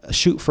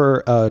 shoot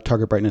for a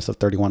target brightness of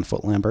 31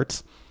 foot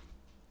lamberts,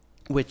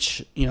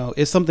 which, you know,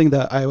 is something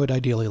that I would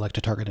ideally like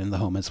to target in the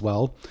home as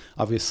well.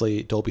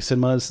 Obviously, Dolby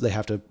Cinemas, they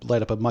have to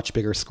light up a much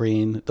bigger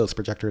screen. Those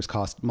projectors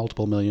cost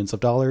multiple millions of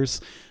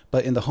dollars.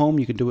 But in the home,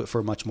 you can do it for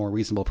a much more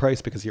reasonable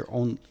price because you're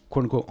quote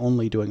unquote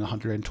only doing a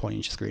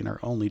 120-inch screen or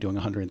only doing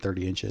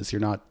 130 inches. You're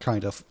not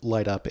trying to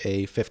light up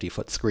a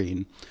 50-foot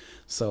screen.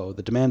 So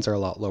the demands are a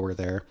lot lower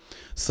there.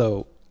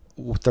 So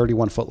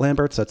 31 foot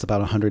lamberts, that's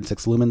about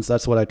 106 lumens.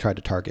 That's what I tried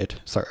to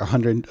target. Sorry,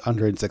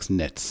 106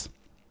 nits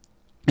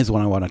is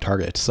what I want to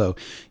target. So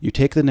you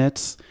take the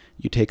nits,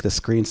 you take the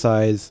screen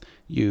size,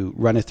 you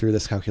run it through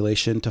this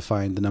calculation to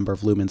find the number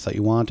of lumens that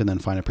you want, and then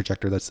find a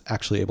projector that's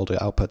actually able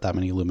to output that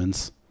many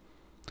lumens.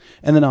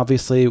 And then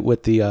obviously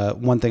with the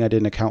one thing I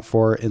didn't account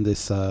for in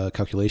this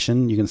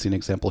calculation, you can see an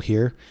example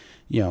here.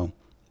 You know,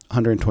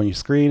 120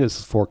 screen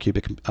is 4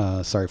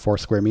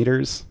 square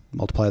meters.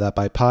 Multiply that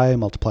by pi,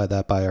 multiply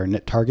that by our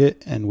nit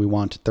target, and we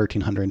want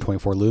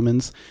 1324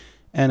 lumens.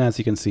 And as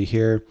you can see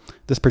here,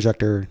 this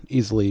projector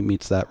easily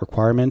meets that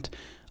requirement.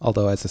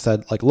 Although, as I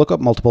said, like, look up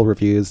multiple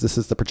reviews. This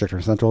is the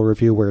Projector Central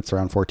review where it's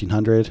around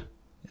 1400.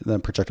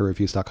 Then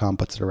projectorreviews.com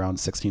puts it around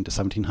 16 to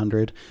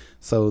 1700.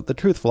 So the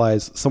truth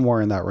lies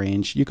somewhere in that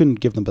range. You can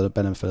give them the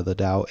benefit of the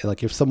doubt.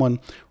 Like, if someone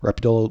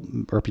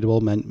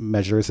reputable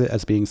measures it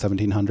as being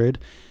 1700,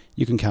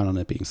 you can count on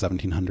it being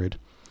 1700.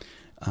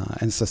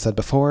 And as I said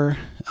before,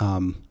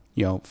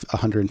 you know,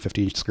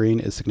 150-inch screen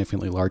is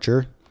significantly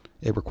larger.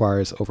 It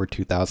requires over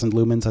 2,000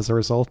 lumens as a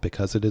result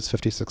because it is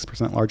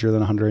 56% larger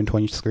than a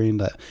 120-inch screen.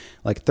 That,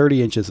 like,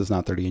 30 inches is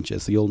not 30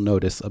 inches. So you'll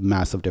notice a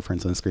massive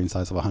difference in the screen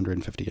size of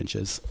 150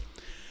 inches.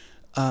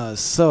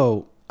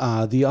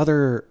 The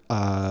other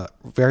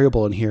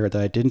variable in here that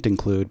I didn't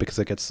include because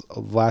it gets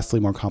vastly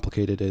more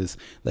complicated is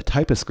the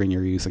type of screen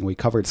you're using. We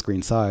covered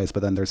screen size,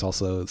 but then there's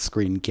also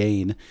screen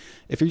gain.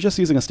 If you're just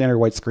using a standard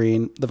white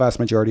screen, the vast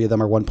majority of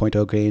them are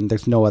 1.0 gain.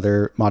 There's no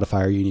other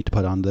modifier you need to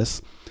put on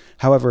this.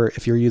 However,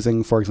 if you're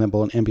using, for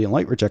example, an ambient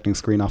light rejecting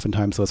screen,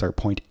 oftentimes those are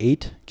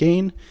 0.8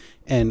 gain.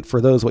 And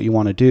for those, what you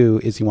want to do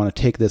is you want to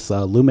take this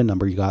lumen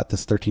number you got,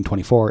 this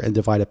 1324, and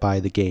divide it by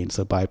the gain,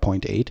 so by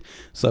 0.8.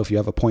 So if you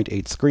have a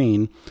 0.8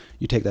 screen,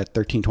 you take that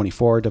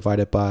 1324, divide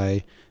it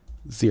by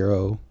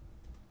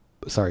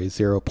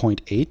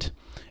 0.8,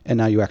 and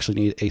now you actually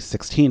need a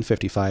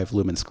 1655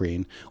 lumen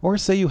screen. Or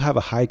say you have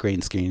a high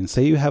gain screen,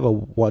 say you have a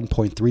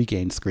 1.3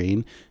 gain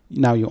screen,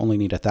 now you only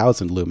need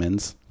 1,000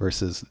 lumens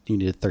versus you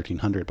needed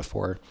 1,300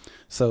 before.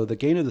 So the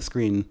gain of the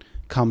screen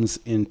comes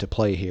into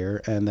play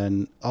here, and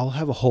then I'll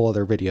have a whole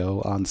other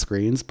video on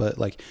screens, but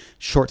like,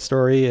 short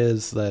story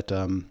is that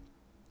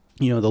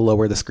you know, the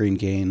lower the screen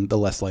gain, the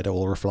less light it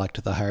will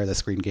reflect. The higher the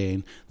screen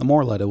gain, the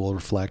more light it will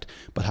reflect.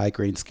 But high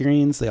gain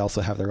screens, they also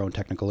have their own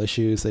technical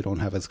issues. They don't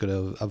have as good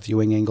of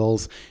viewing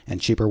angles,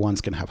 and cheaper ones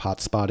can have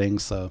hot spotting.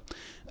 So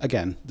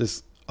again,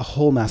 there's a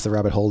whole massive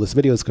rabbit hole. This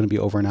video is going to be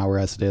over an hour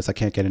as it is. I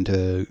can't get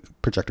into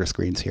projector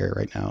screens here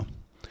right now.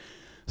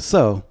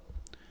 So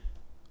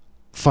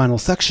Final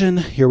section,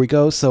 here we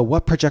go. So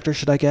what projector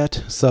should I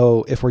get?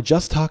 So if we're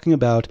just talking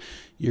about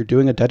you're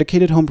doing a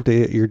dedicated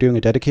you're doing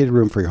a dedicated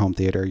room for your home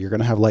theater, you're going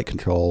to have light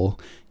control.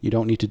 You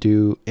don't need to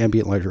do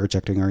ambient light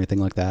projecting or anything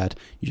like that.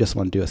 You just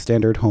want to do a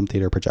standard home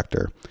theater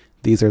projector.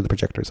 These are the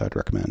projectors I'd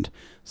recommend.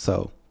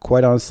 So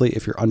quite honestly,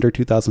 if you're under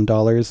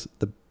 $2,000,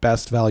 the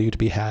best value to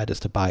be had is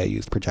to buy a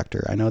used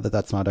projector. I know that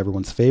that's not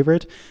everyone's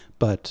favorite,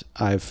 but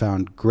I've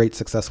found great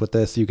success with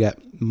this. You get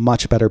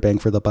much better bang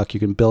for the buck. You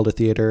can build a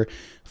theater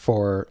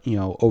for,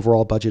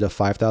 overall budget of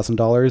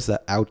 $5,000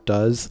 that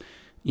outdoes,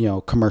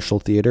 commercial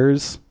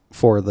theaters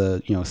for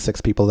the,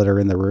 6 people that are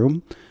in the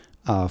room.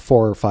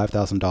 For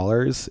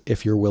 $5,000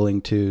 if you're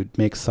willing to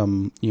make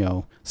some,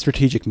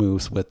 strategic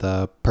moves with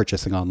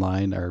purchasing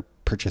online or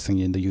purchasing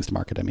in the used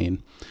market, I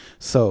mean.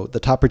 So the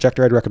top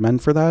projector I'd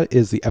recommend for that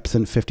is the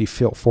Epson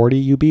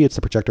 5040 UB. It's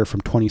a projector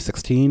from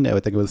 2016. I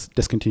think it was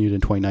discontinued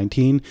in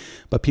 2019,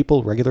 but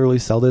people regularly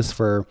sell this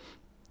for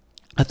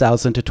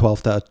 $1,000 to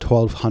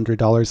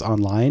 $1,200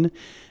 online.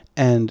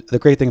 And the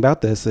great thing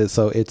about this is,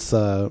 so it's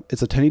a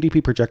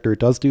 1080p projector. It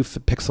does do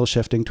pixel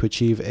shifting to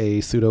achieve a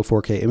pseudo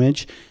 4K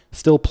image.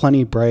 Still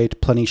plenty bright,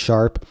 plenty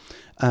sharp.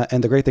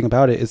 And the great thing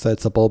about it is that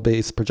it's a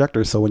bulb-based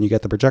projector. So when you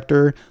get the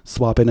projector,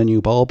 swap in a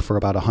new bulb for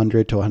about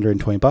 $100 to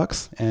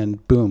 $120,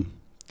 and boom,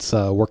 it's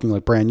working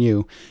like brand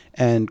new.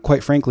 And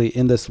quite frankly,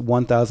 in this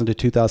 $1,000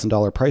 to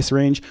 $2,000 price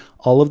range,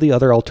 all of the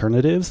other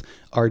alternatives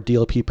are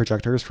DLP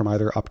projectors from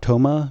either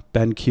Optoma,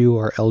 BenQ,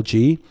 or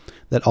LG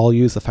that all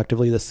use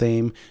effectively the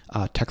same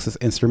Texas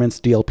Instruments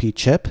DLP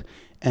chip.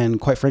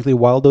 And quite frankly,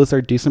 while those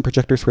are decent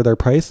projectors for their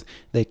price,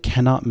 they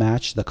cannot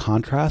match the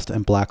contrast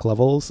and black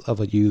levels of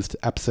a used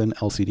Epson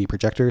LCD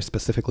projector,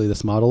 specifically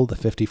this model, the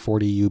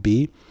 5040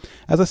 UB.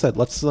 As I said,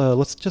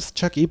 let's just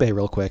check eBay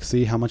real quick,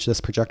 see how much this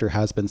projector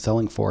has been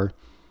selling for.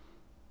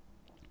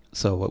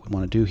 So what we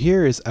want to do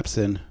here is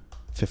Epson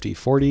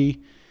 5040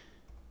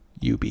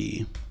 UB.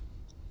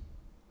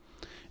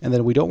 And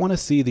then we don't want to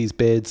see these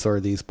bids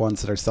or these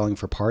ones that are selling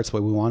for parts.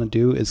 What we want to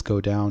do is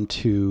go down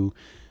to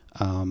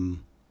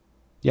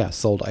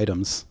sold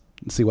items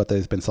and see what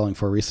they've been selling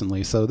for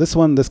recently. So this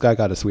one, this guy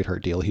got a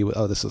sweetheart deal.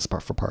 This is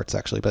for parts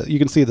actually, but you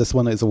can see this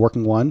one is a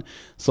working one,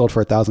 sold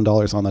for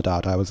 $1,000 on the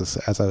dot.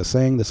 As I was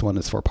saying, this one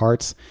is for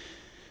parts.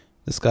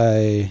 This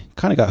guy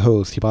kind of got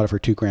hosed. He bought it for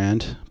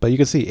 $2,000, but you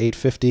can see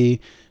 850,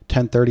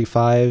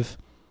 1035.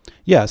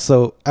 Yeah,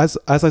 so as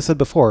I said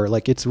before,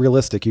 like, it's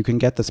realistic. You can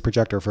get this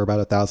projector for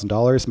about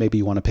 $1,000. Maybe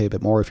you want to pay a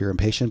bit more if you're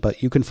impatient,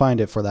 but you can find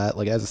it for that.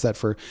 Like, as I said,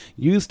 for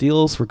used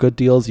deals, for good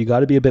deals, you got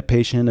to be a bit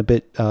patient, a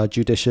bit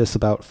judicious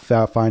about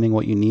finding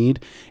what you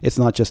need. It's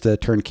not just a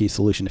turnkey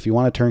solution. If you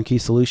want a turnkey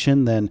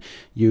solution, then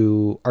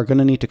you are going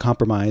to need to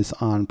compromise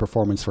on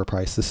performance for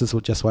price. This is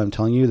just what I'm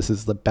telling you. This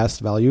is the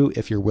best value.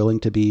 If you're willing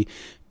to be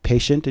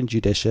patient and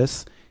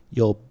judicious,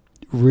 you'll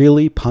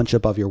really punch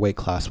above your weight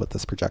class with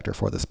this projector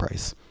for this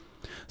price.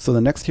 So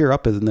the next tier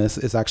up in this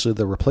is actually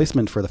the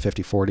replacement for the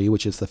 5040,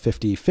 which is the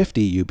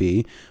 5050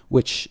 UB,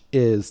 which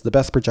is the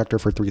best projector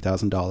for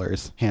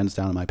 $3,000, hands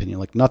down in my opinion.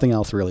 Like, nothing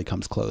else really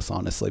comes close,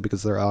 honestly,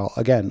 because they're all,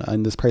 again,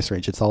 in this price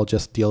range, it's all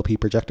just DLP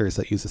projectors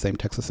that use the same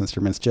Texas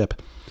Instruments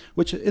chip,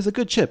 which is a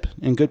good chip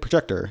and good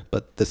projector,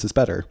 but this is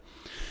better.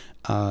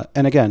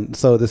 And again,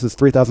 so this is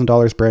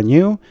 $3,000 brand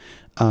new,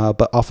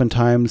 but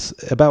oftentimes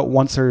about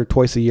once or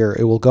twice a year,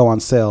 it will go on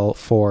sale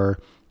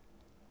for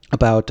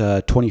about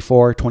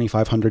 $2,400,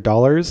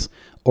 $2,500,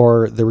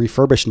 or the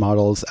refurbished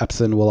models,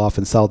 Epson will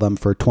often sell them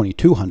for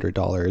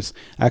 $2,200.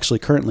 Actually,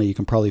 currently, you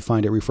can probably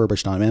find it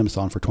refurbished on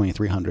Amazon for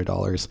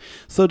 $2,300.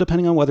 So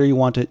depending on whether you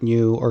want it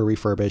new or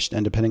refurbished,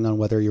 and depending on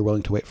whether you're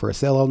willing to wait for a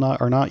sale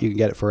or not, you can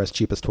get it for as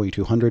cheap as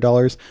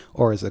 $2,200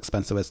 or as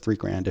expensive as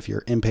 $3,000. If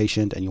you're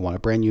impatient and you want a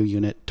brand new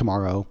unit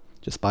tomorrow,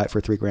 just buy it for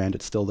 $3,000.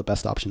 It's still the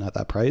best option at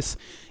that price.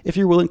 If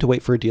you're willing to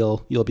wait for a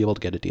deal, you'll be able to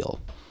get a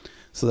deal.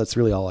 So that's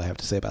really all I have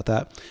to say about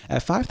that.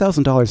 At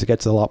 $5,000, it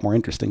gets a lot more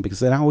interesting,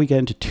 because now we get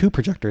into two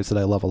projectors that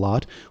I love a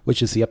lot,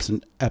 which is the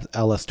Epson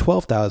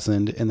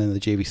LS12000 and then the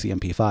JVC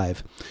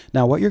MP5.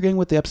 Now, what you're getting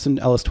with the Epson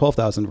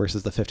LS12000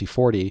 versus the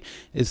 5040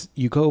 is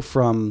you go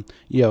from,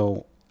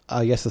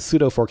 I guess, a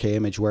pseudo 4K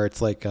image where it's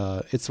like,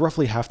 it's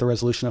roughly half the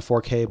resolution of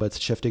 4K, but it's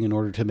shifting in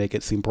order to make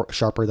it seem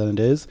sharper than it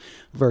is,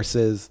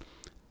 versus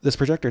this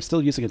projector is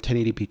still using a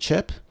 1080p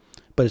chip,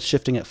 but it's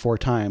shifting it 4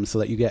 times so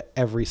that you get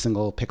every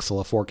single pixel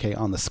of 4K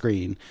on the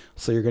screen.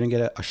 So you're going to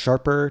get a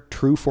sharper,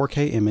 true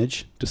 4K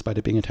image, despite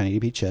it being a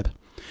 1080p chip.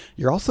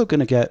 You're also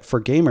going to get,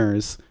 for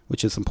gamers,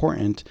 which is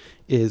important,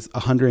 is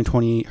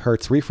 120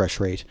 hertz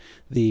refresh rate.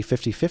 The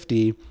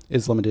 5050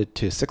 is limited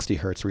to 60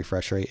 hertz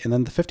refresh rate. And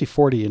then the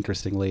 5040,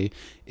 interestingly,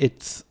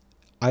 it's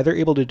either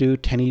able to do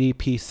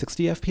 1080p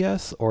 60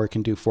 FPS or it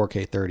can do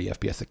 4K 30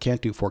 FPS. It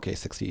can't do 4K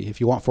 60. If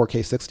you want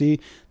 4K 60,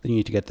 then you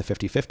need to get the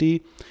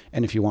 5050.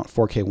 And if you want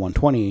 4K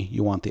 120,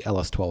 you want the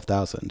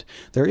LS12000.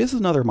 There is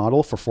another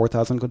model for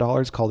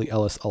 $4,000 called the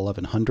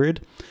LS1100.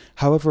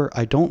 However,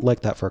 I don't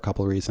like that for a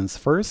couple of reasons.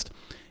 First,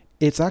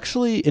 it's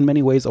actually in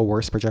many ways a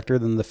worse projector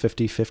than the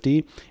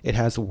 5050. It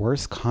has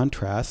worse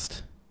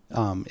contrast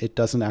It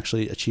doesn't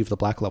actually achieve the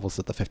black levels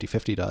that the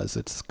 5050 does.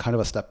 It's kind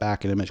of a step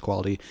back in image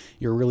quality.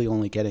 You're really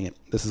only getting it.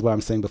 This is what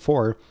I'm saying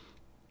before.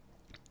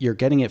 You're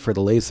getting it for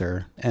the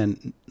laser,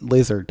 and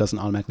laser doesn't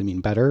automatically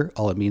mean better.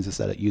 All it means is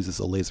that it uses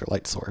a laser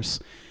light source.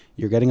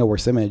 You're getting a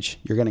worse image.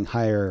 You're getting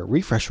higher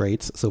refresh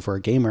rates. So for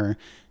a gamer,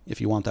 if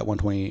you want that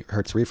 120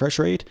 hertz refresh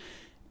rate,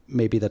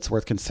 maybe that's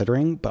worth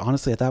considering. But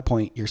honestly, at that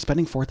point, you're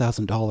spending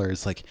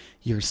 $4,000. Like,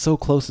 you're so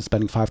close to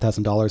spending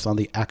 $5,000 on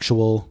the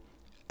actual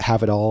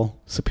have it all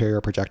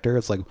superior projector.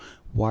 It's like,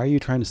 why are you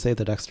trying to save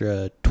that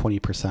extra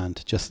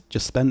 20%? Just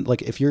spend,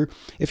 like, if you're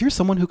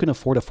someone who can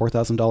afford a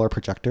 $4,000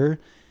 projector,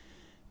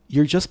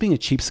 you're just being a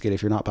cheapskate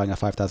if you're not buying a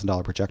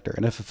 $5,000 projector.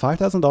 And if a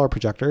 $5,000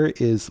 projector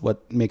is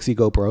what makes you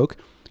go broke,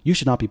 you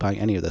should not be buying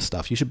any of this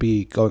stuff. You should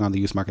be going on the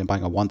used market and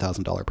buying a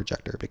 $1,000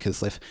 projector,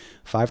 because if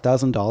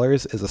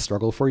 $5,000 is a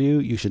struggle for you,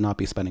 you should not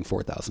be spending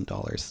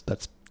 $4,000.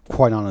 That's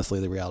quite honestly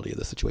the reality of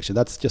the situation.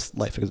 That's just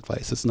life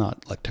advice. It's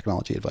not like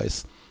technology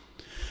advice.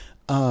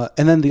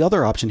 And then the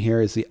other option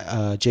here is the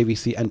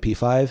JVC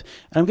NP5. And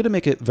I'm going to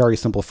make it very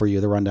simple for you,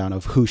 the rundown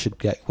of who should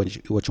get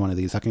which one of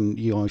these. I can,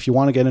 if you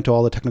want to get into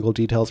all the technical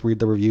details, read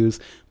the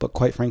reviews, but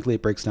quite frankly,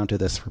 it breaks down to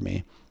this for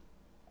me.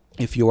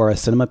 If you are a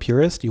cinema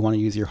purist, you want to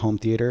use your home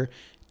theater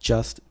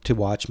just to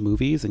watch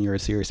movies and you're a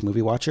serious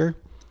movie watcher,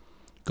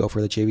 go for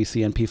the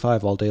JVC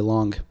NP5 all day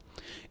long.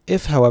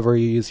 If, however,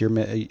 you use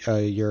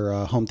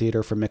your home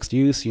theater for mixed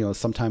use,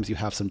 sometimes you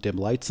have some dim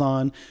lights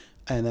on.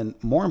 And then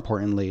more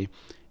importantly,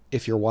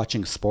 if you're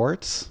watching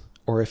sports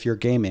or if you're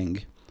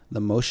gaming,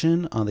 the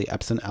motion on the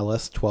Epson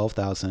LS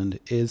 12000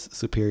 is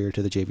superior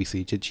to the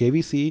JVC. The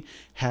JVC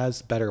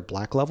has better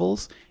black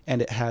levels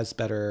and it has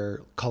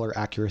better color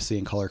accuracy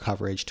and color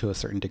coverage to a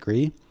certain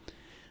degree,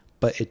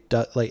 but it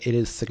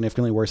is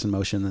significantly worse in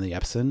motion than the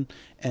Epson.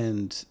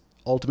 And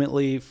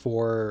ultimately,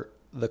 for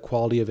the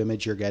quality of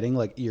image you're getting,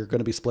 like, you're going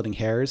to be splitting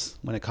hairs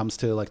when it comes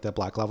to like the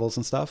black levels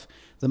and stuff.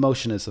 The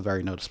motion is a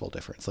very noticeable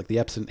difference. Like, the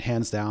Epson,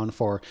 hands down,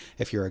 for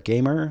if you're a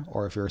gamer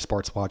or if you're a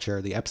sports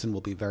watcher, the Epson will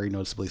be very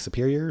noticeably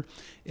superior.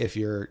 If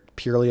you're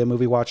purely a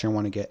movie watcher and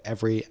want to get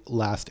every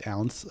last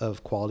ounce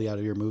of quality out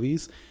of your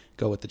movies,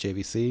 go with the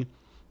JVC.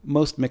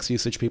 Most mixed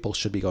usage people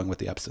should be going with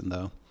the Epson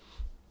though.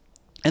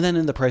 And then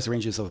in the price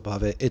ranges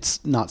above it,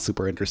 it's not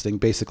super interesting.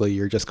 Basically,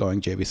 you're just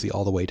going JVC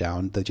all the way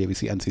down. The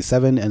JVC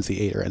NC7,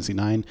 NC8, or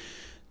NC9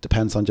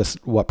 depends on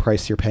just what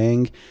price you're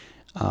paying.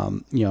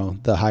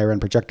 The higher end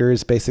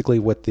projectors, basically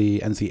with the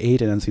NC8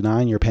 and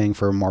NC9, you're paying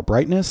for more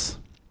brightness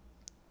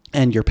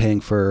and you're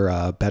paying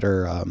for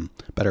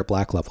better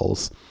black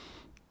levels.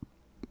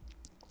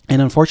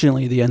 And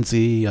unfortunately, the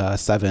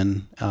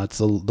NC7, it's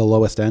the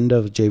lowest end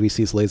of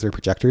JVC's laser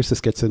projectors.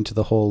 This gets into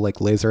the whole like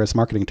laser as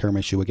marketing term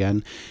issue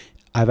again.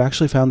 I've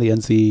actually found the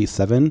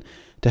NC7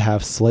 to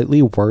have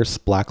slightly worse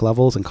black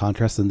levels and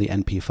contrast than the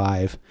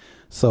NP5.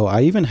 So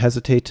I even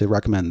hesitate to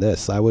recommend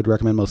this. I would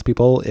recommend most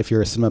people, if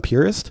you're a cinema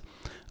purist,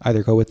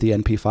 either go with the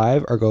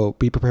NP5 or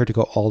be prepared to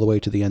go all the way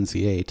to the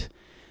NC8.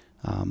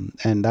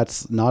 And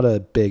that's not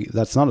a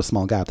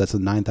small gap. That's a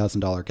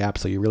 $9,000 gap.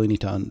 So you really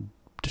need to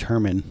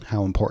determine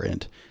how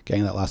important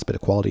getting that last bit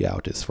of quality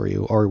out is for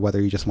you, or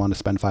whether you just want to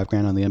spend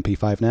 $5,000 on the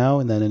NP5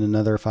 now, and then in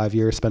another 5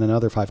 years, spend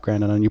another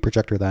 $5,000 on a new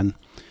projector then.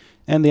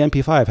 And the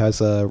NP5 has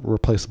a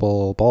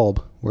replaceable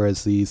bulb,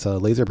 whereas these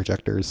laser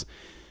projectors,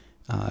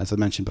 as I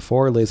mentioned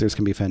before, lasers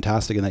can be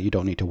fantastic in that you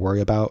don't need to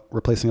worry about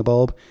replacing a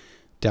bulb.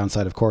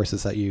 Downside, of course,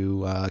 is that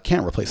you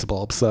can't replace a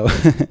bulb. So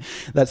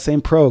that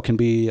same pro can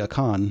be a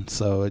con.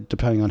 So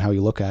depending on how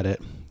you look at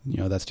it,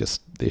 that's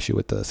just the issue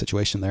with the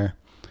situation there.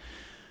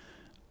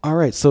 All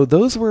right, so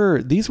these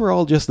were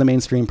all just the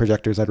mainstream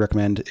projectors I'd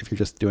recommend if you're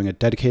just doing a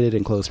dedicated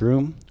enclosed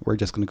room. We're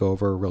just going to go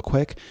over real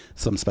quick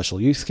some special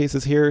use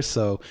cases here.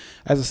 So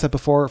as I said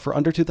before, for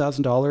under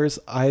 $2,000,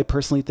 I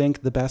personally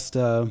think the best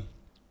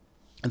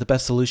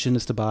solution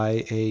is to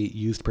buy a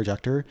used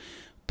projector.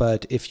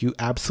 But if you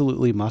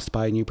absolutely must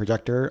buy a new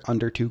projector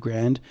under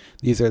 $2,000,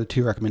 these are the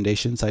two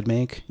recommendations I'd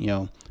make.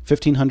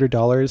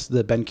 $1,500,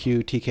 the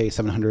BenQ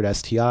TK700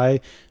 STI.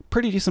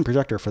 Pretty decent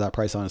projector for that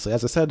price, honestly.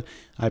 As I said,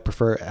 I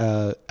prefer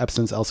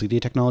Epson's LCD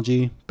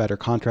technology, better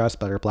contrast,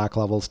 better black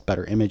levels,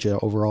 better image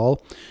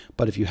overall.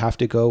 But if you have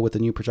to go with a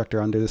new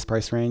projector under this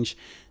price range,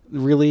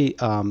 really,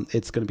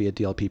 it's going to be a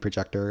DLP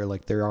projector.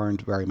 Like, there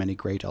aren't very many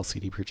great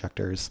LCD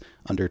projectors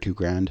under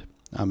 $2,000.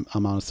 I'm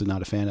honestly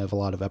not a fan of a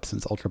lot of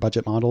Epson's ultra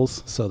budget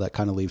models, so that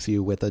kind of leaves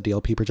you with a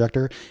DLP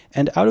projector.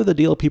 And out of the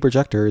DLP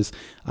projectors,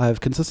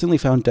 I've consistently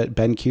found that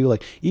BenQ,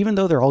 like, even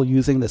though they're all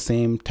using the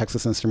same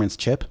Texas Instruments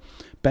chip,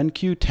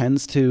 BenQ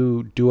tends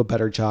to do a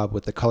better job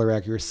with the color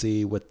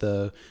accuracy, with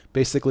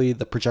basically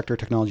the projector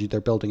technology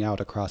they're building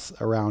out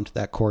around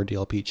that core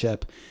DLP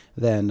chip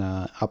than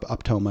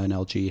Optoma and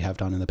LG have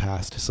done in the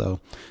past.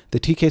 So the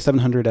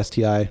TK700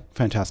 STI,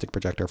 fantastic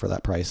projector for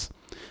that price.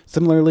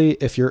 Similarly,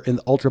 if you're in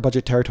the ultra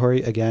budget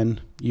territory,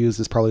 again, used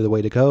is probably the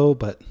way to go,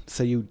 but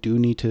say you do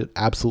need to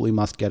absolutely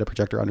must get a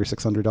projector under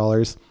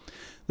 $600,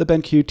 the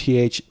BenQ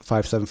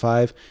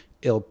TH575,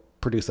 it'll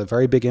produce a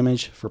very big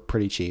image for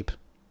pretty cheap.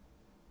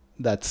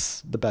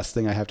 That's the best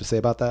thing I have to say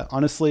about that.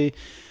 Honestly,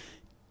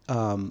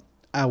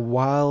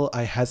 While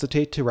I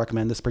hesitate to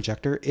recommend this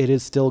projector, it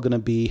is still going to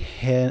be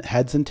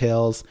heads and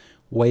tails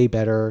way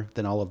better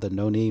than all of the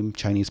no-name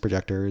Chinese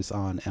projectors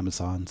on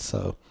Amazon.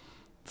 So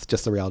it's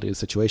just the reality of the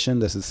situation.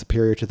 This is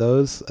superior to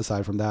those.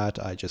 Aside from that,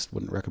 I just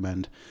wouldn't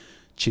recommend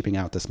cheaping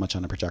out this much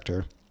on a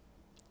projector.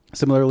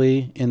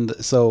 Similarly,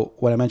 so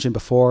what I mentioned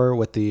before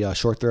with the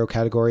short throw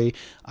category,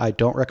 I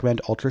don't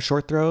recommend ultra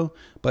short throw,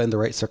 but in the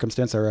right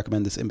circumstance, I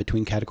recommend this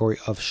in-between category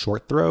of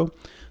short throw.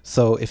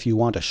 So if you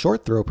want a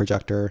short throw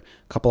projector,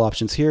 a couple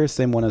options here,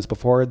 same one as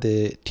before,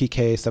 the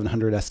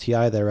TK700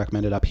 STI that I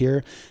recommended up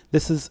here.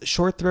 This is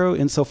short throw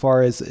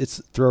insofar as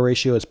its throw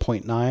ratio is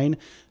 0.9.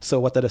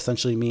 So what that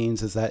essentially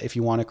means is that if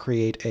you want to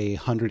create a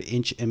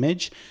 100-inch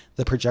image,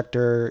 the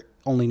projector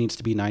only needs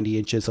to be 90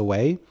 inches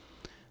away.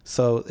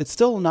 So it's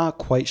still not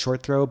quite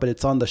short throw, but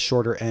it's on the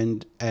shorter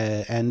end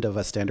of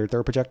a standard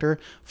throw projector.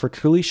 For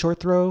truly short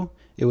throw,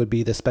 it would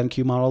be the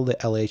SpenQ model, the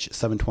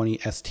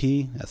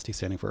LH720ST, ST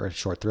standing for a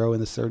short throw in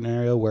this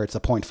scenario, where it's a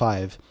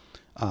 0.5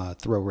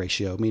 throw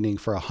ratio, meaning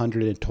for a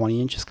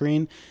 120-inch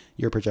screen,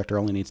 your projector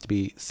only needs to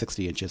be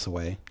 60 inches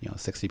away,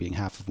 60 being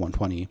half of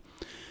 120.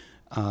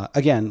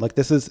 Again, like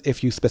this is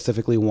if you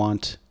specifically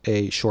want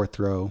a short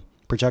throw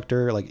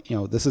projector, like,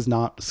 this is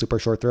not super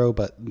short throw,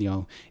 but,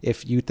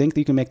 if you think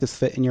that you can make this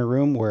fit in your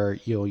room where,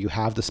 you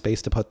have the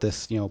space to put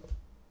this,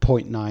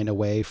 0.9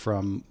 away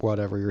from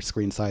whatever your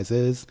screen size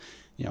is,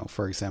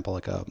 for example,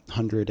 like a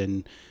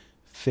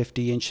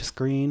 150-inch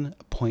screen,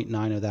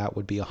 0.9 of that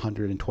would be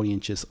 120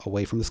 inches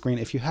away from the screen.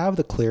 If you have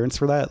the clearance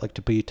for that, like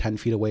to be 10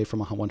 feet away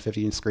from a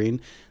 150-inch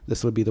screen,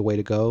 this would be the way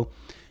to go.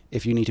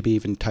 If you need to be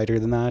even tighter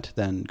than that,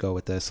 then go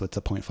with this. So it's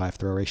a 0.5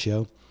 throw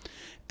ratio.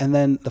 And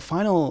then the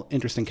final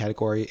interesting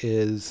category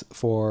is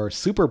for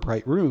super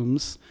bright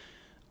rooms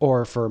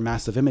or for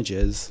massive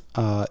images.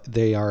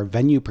 They are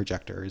venue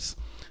projectors.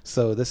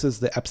 So this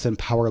is the Epson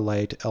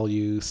PowerLight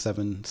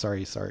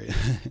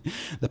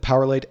the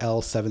PowerLight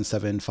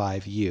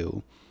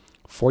L775U.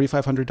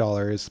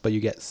 $4,500, but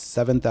you get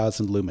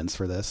 7,000 lumens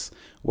for this.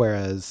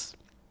 Whereas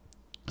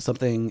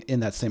something in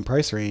that same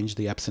price range,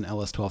 the Epson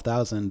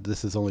LS12000,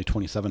 this is only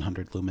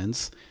 2,700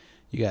 lumens.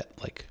 You get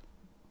like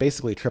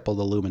basically triple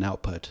the lumen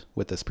output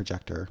with this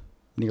projector,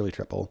 nearly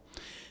triple,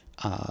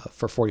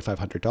 for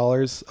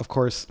 $4,500. Of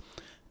course,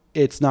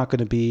 it's not going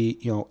to be,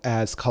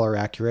 as color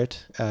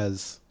accurate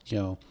as,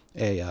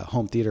 a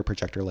home theater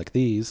projector like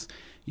these.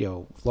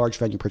 Large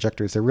venue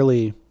projectors are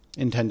really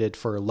intended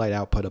for light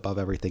output above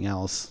everything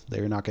else.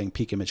 They're not getting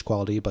peak image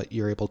quality, but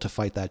you're able to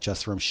fight that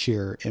just from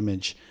sheer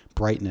image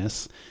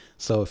brightness.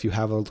 So if you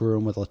have a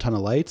room with a ton of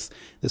lights,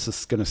 this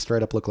is going to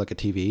straight up look like a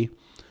TV.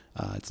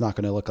 It's not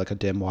going to look like a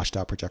dim washed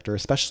out projector,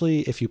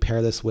 especially if you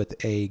pair this with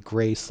a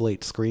gray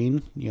slate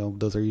screen.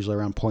 Those are usually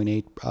around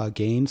 0.8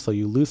 gain, so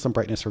you lose some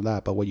brightness from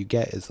that, but what you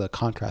get is the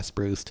contrast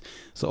boost,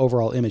 so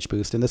overall image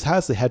boost, and this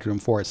has the headroom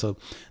for it. So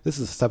this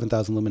is a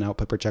 7,000 lumen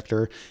output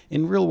projector.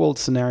 In real world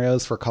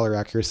scenarios, for color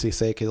accuracy's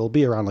sake, it'll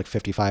be around like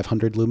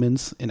 5,500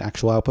 lumens in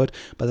actual output,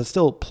 but there's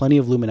still plenty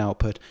of lumen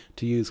output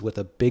to use with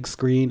a big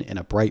screen in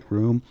a bright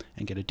room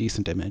and get a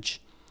decent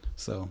image.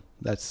 So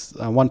that's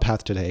one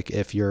path to take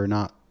if you're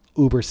not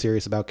uber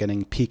serious about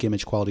getting peak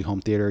image quality home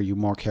theater. You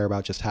more care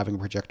about just having a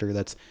projector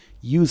that's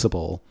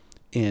usable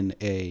in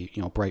a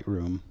bright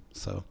room.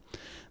 So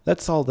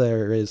that's all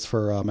there is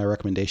for my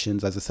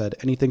recommendations. As I said,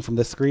 anything from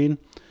this screen,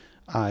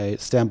 I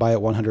stand by it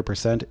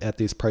 100%. At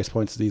these price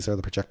points, these are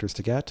the projectors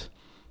to get.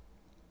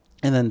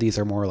 And then these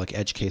are more like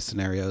edge case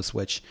scenarios,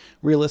 which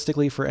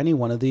realistically for any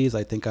one of these,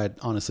 I think I'd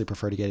honestly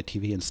prefer to get a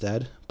TV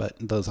instead, but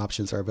those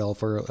options are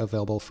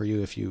available for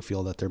you if you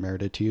feel that they're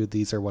merited to you.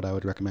 These are what I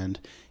would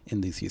recommend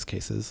in these use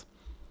cases.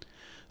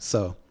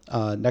 So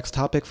next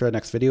topic for the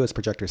next video is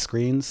projector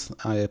screens.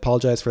 I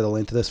apologize for the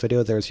length of this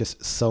video. There's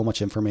just so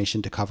much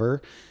information to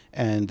cover,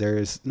 and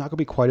there's not going to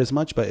be quite as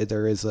much, but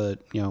there is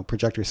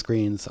projector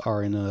screens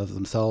are in and of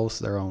themselves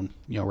their own,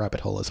 rabbit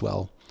hole as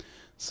well.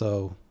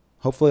 So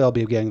hopefully I'll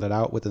be getting that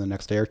out within the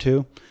next day or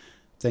two.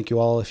 Thank you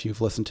all if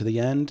you've listened to the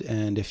end,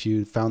 and if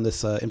you found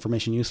this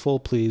information useful,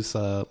 please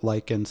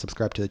like and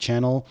subscribe to the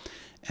channel.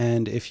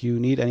 And if you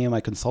need any of my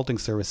consulting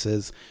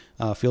services,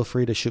 feel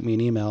free to shoot me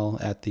an email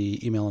at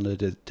the email in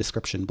the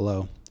description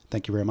below.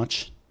 Thank you very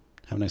much.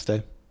 Have a nice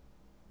day.